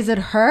me. Is it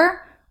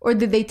her? Or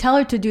did they tell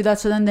her to do that?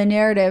 So then the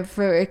narrative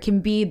for it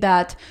can be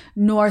that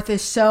North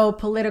is so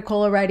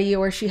political already,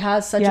 or she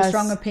has such a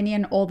strong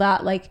opinion, all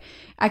that. Like,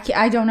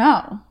 I don't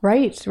know.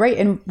 Right.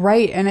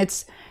 And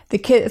it's the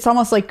kid. It's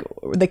almost like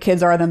the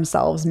kids are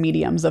themselves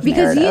mediums of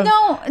because narrative. You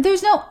know,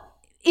 there's no,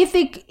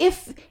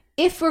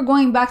 if we're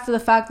going back to the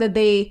fact that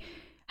they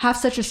have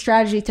such a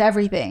strategy to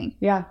everything.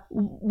 Yeah.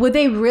 Would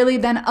they really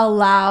then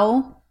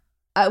allow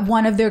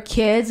one of their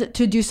kids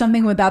to do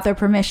something without their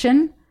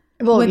permission?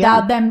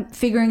 Without them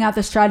figuring out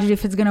the strategy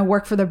if it's going to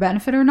work for their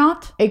benefit or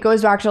not? It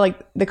goes back to like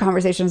the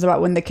conversations about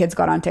when the kids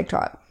got on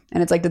TikTok.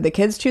 And it's like, did the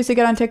kids choose to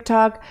get on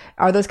TikTok?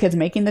 Are those kids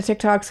making the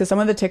TikToks? Because some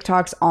of the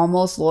TikToks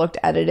almost looked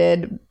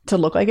edited to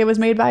look like it was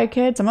made by a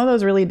kid. Some of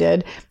those really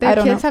did. Their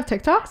kids have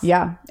TikToks?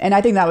 Yeah. And I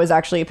think that was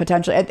actually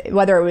potentially,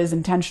 whether it was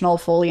intentional,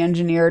 fully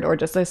engineered, or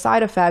just a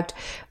side effect,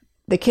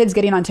 the kids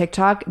getting on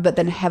TikTok, but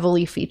then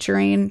heavily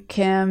featuring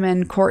Kim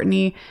and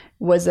Kourtney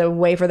was a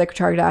way for the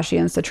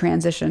Kardashians to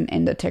transition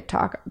into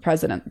TikTok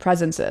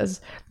presences.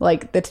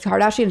 Like, the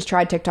Kardashians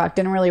tried TikTok,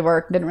 didn't really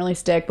work, didn't really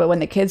stick. But when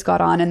the kids got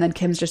on and then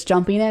Kim's just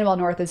jumping in while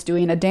North is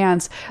doing a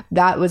dance,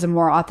 that was a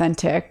more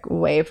authentic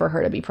way for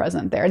her to be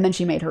present there. And then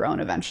she made her own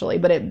eventually,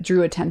 but it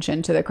drew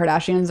attention to the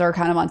Kardashians are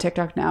kind of on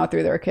TikTok now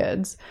through their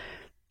kids.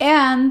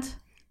 And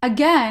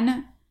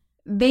again,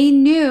 they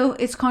knew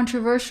it's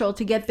controversial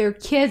to get their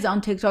kids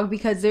on TikTok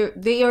because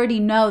they already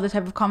know the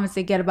type of comments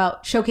they get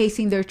about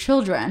showcasing their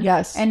children.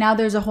 Yes. And now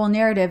there's a whole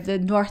narrative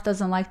that North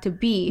doesn't like to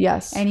be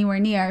anywhere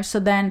near.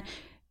 So then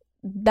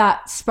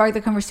that sparked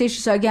the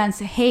conversation. So against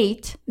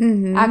hate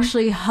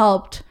actually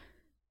helped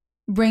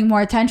bring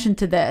more attention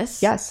to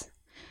this. Yes.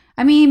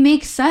 I mean, it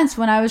makes sense.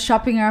 When I was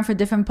shopping around for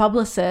different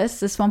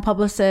publicists, this one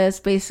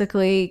publicist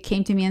basically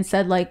came to me and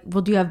said, like,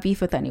 well, do you have beef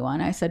with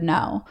anyone? I said,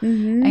 no.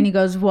 And he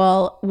goes,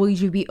 well, will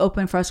you be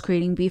open for us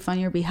creating beef on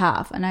your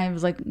behalf? And I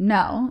was like,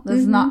 no,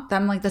 that's not.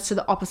 I'm like, that's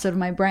the opposite of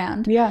my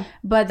brand. Yeah.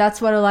 But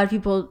that's what a lot of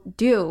people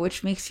do,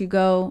 which makes you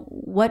go,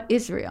 what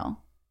is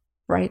real?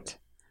 Right.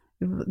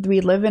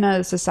 We live in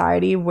a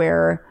society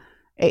where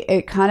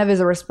it kind of is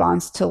a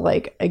response to,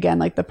 like, again,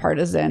 like the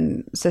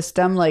partisan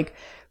system. Like,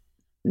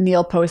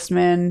 Neil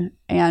Postman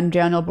and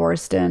Daniel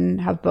Boorstin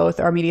have both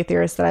are media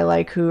theorists that I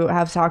like, who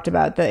have talked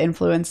about the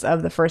influence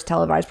of the first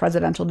televised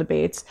presidential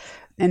debates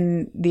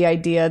and the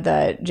idea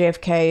that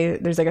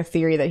JFK, there's like a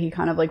theory that he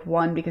kind of like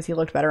won because he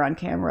looked better on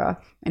camera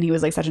and he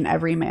was like such an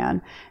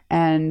everyman,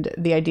 and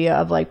the idea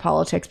of like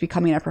politics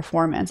becoming a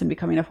performance and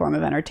becoming a form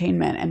of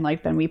entertainment, and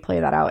like then we play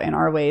that out in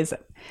our ways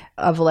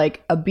of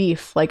like a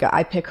beef, like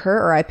I pick her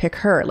or I pick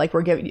her. Like,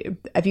 we're giving,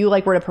 if you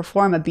like were to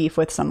perform a beef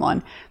with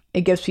someone,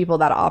 it gives people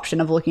that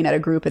option of looking at a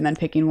group and then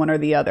picking one or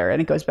the other.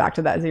 And it goes back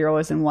to that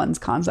zeros and ones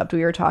concept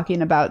we were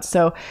talking about.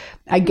 So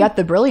I get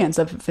the brilliance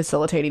of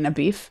facilitating a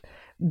beef,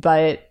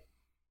 but...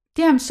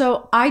 Damn,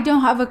 so I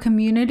don't have a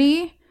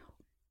community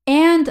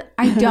and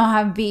I don't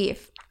have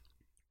beef.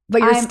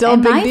 But you're still a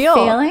big deal.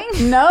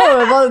 Failing? No,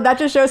 well, that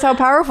just shows how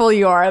powerful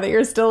you are, that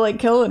you're still like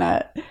killing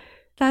it.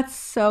 That's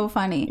so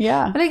funny.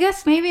 Yeah. But I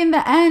guess maybe in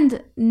the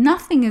end,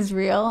 nothing is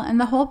real. And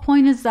the whole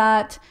point is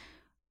that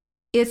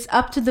it's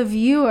up to the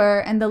viewer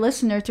and the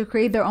listener to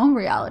create their own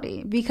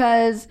reality,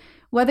 because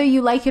whether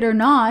you like it or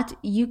not,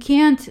 you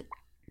can't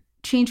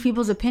change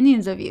people's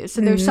opinions of you.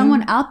 So there's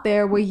someone out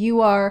there where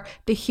you are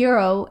the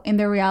hero in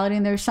their reality,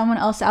 and there's someone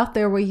else out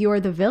there where you are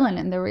the villain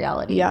in their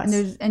reality.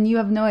 Yes. And you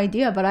have no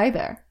idea about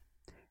either.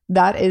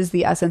 That is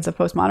the essence of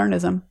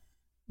postmodernism.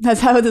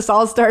 That's how this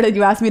all started.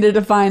 You asked me to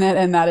define it,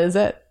 and that is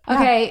it.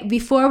 Okay,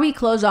 before we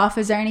close off,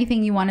 is there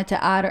anything you wanted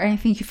to add or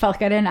anything you felt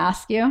like I didn't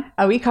ask you?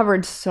 We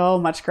covered so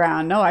much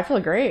ground. No, I feel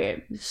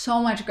great.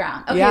 So much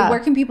ground. Okay, where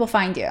can people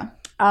find you?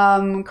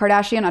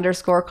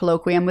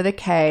 Kardashian_colloquium with a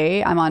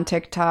K. I'm on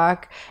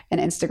TikTok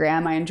and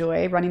Instagram. I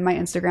enjoy running my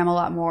Instagram a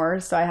lot more,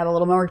 so I have a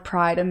little more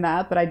pride in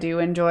that, but I do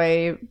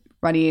enjoy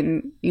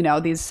running,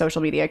 these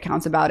social media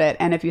accounts about it.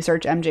 And if you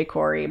search MJ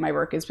Corey, my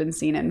work has been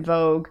seen in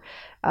Vogue,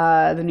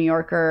 the New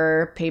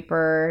Yorker,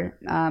 Paper.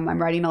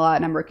 I'm writing a lot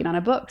and I'm working on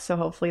a book, so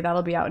hopefully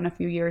that'll be out in a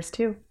few years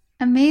too.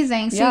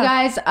 Amazing. So you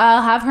guys,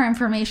 I'll have her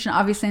information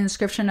obviously in the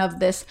description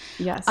of this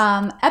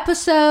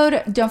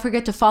episode. Don't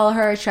forget to follow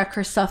her, check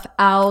her stuff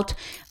out,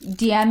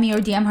 DM me or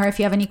DM her if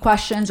you have any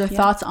questions or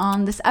thoughts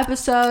on this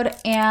episode.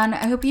 And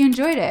I hope you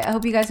enjoyed it. I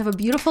hope you guys have a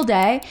beautiful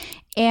day,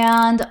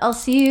 and I'll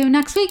see you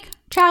next week.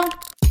 Ciao.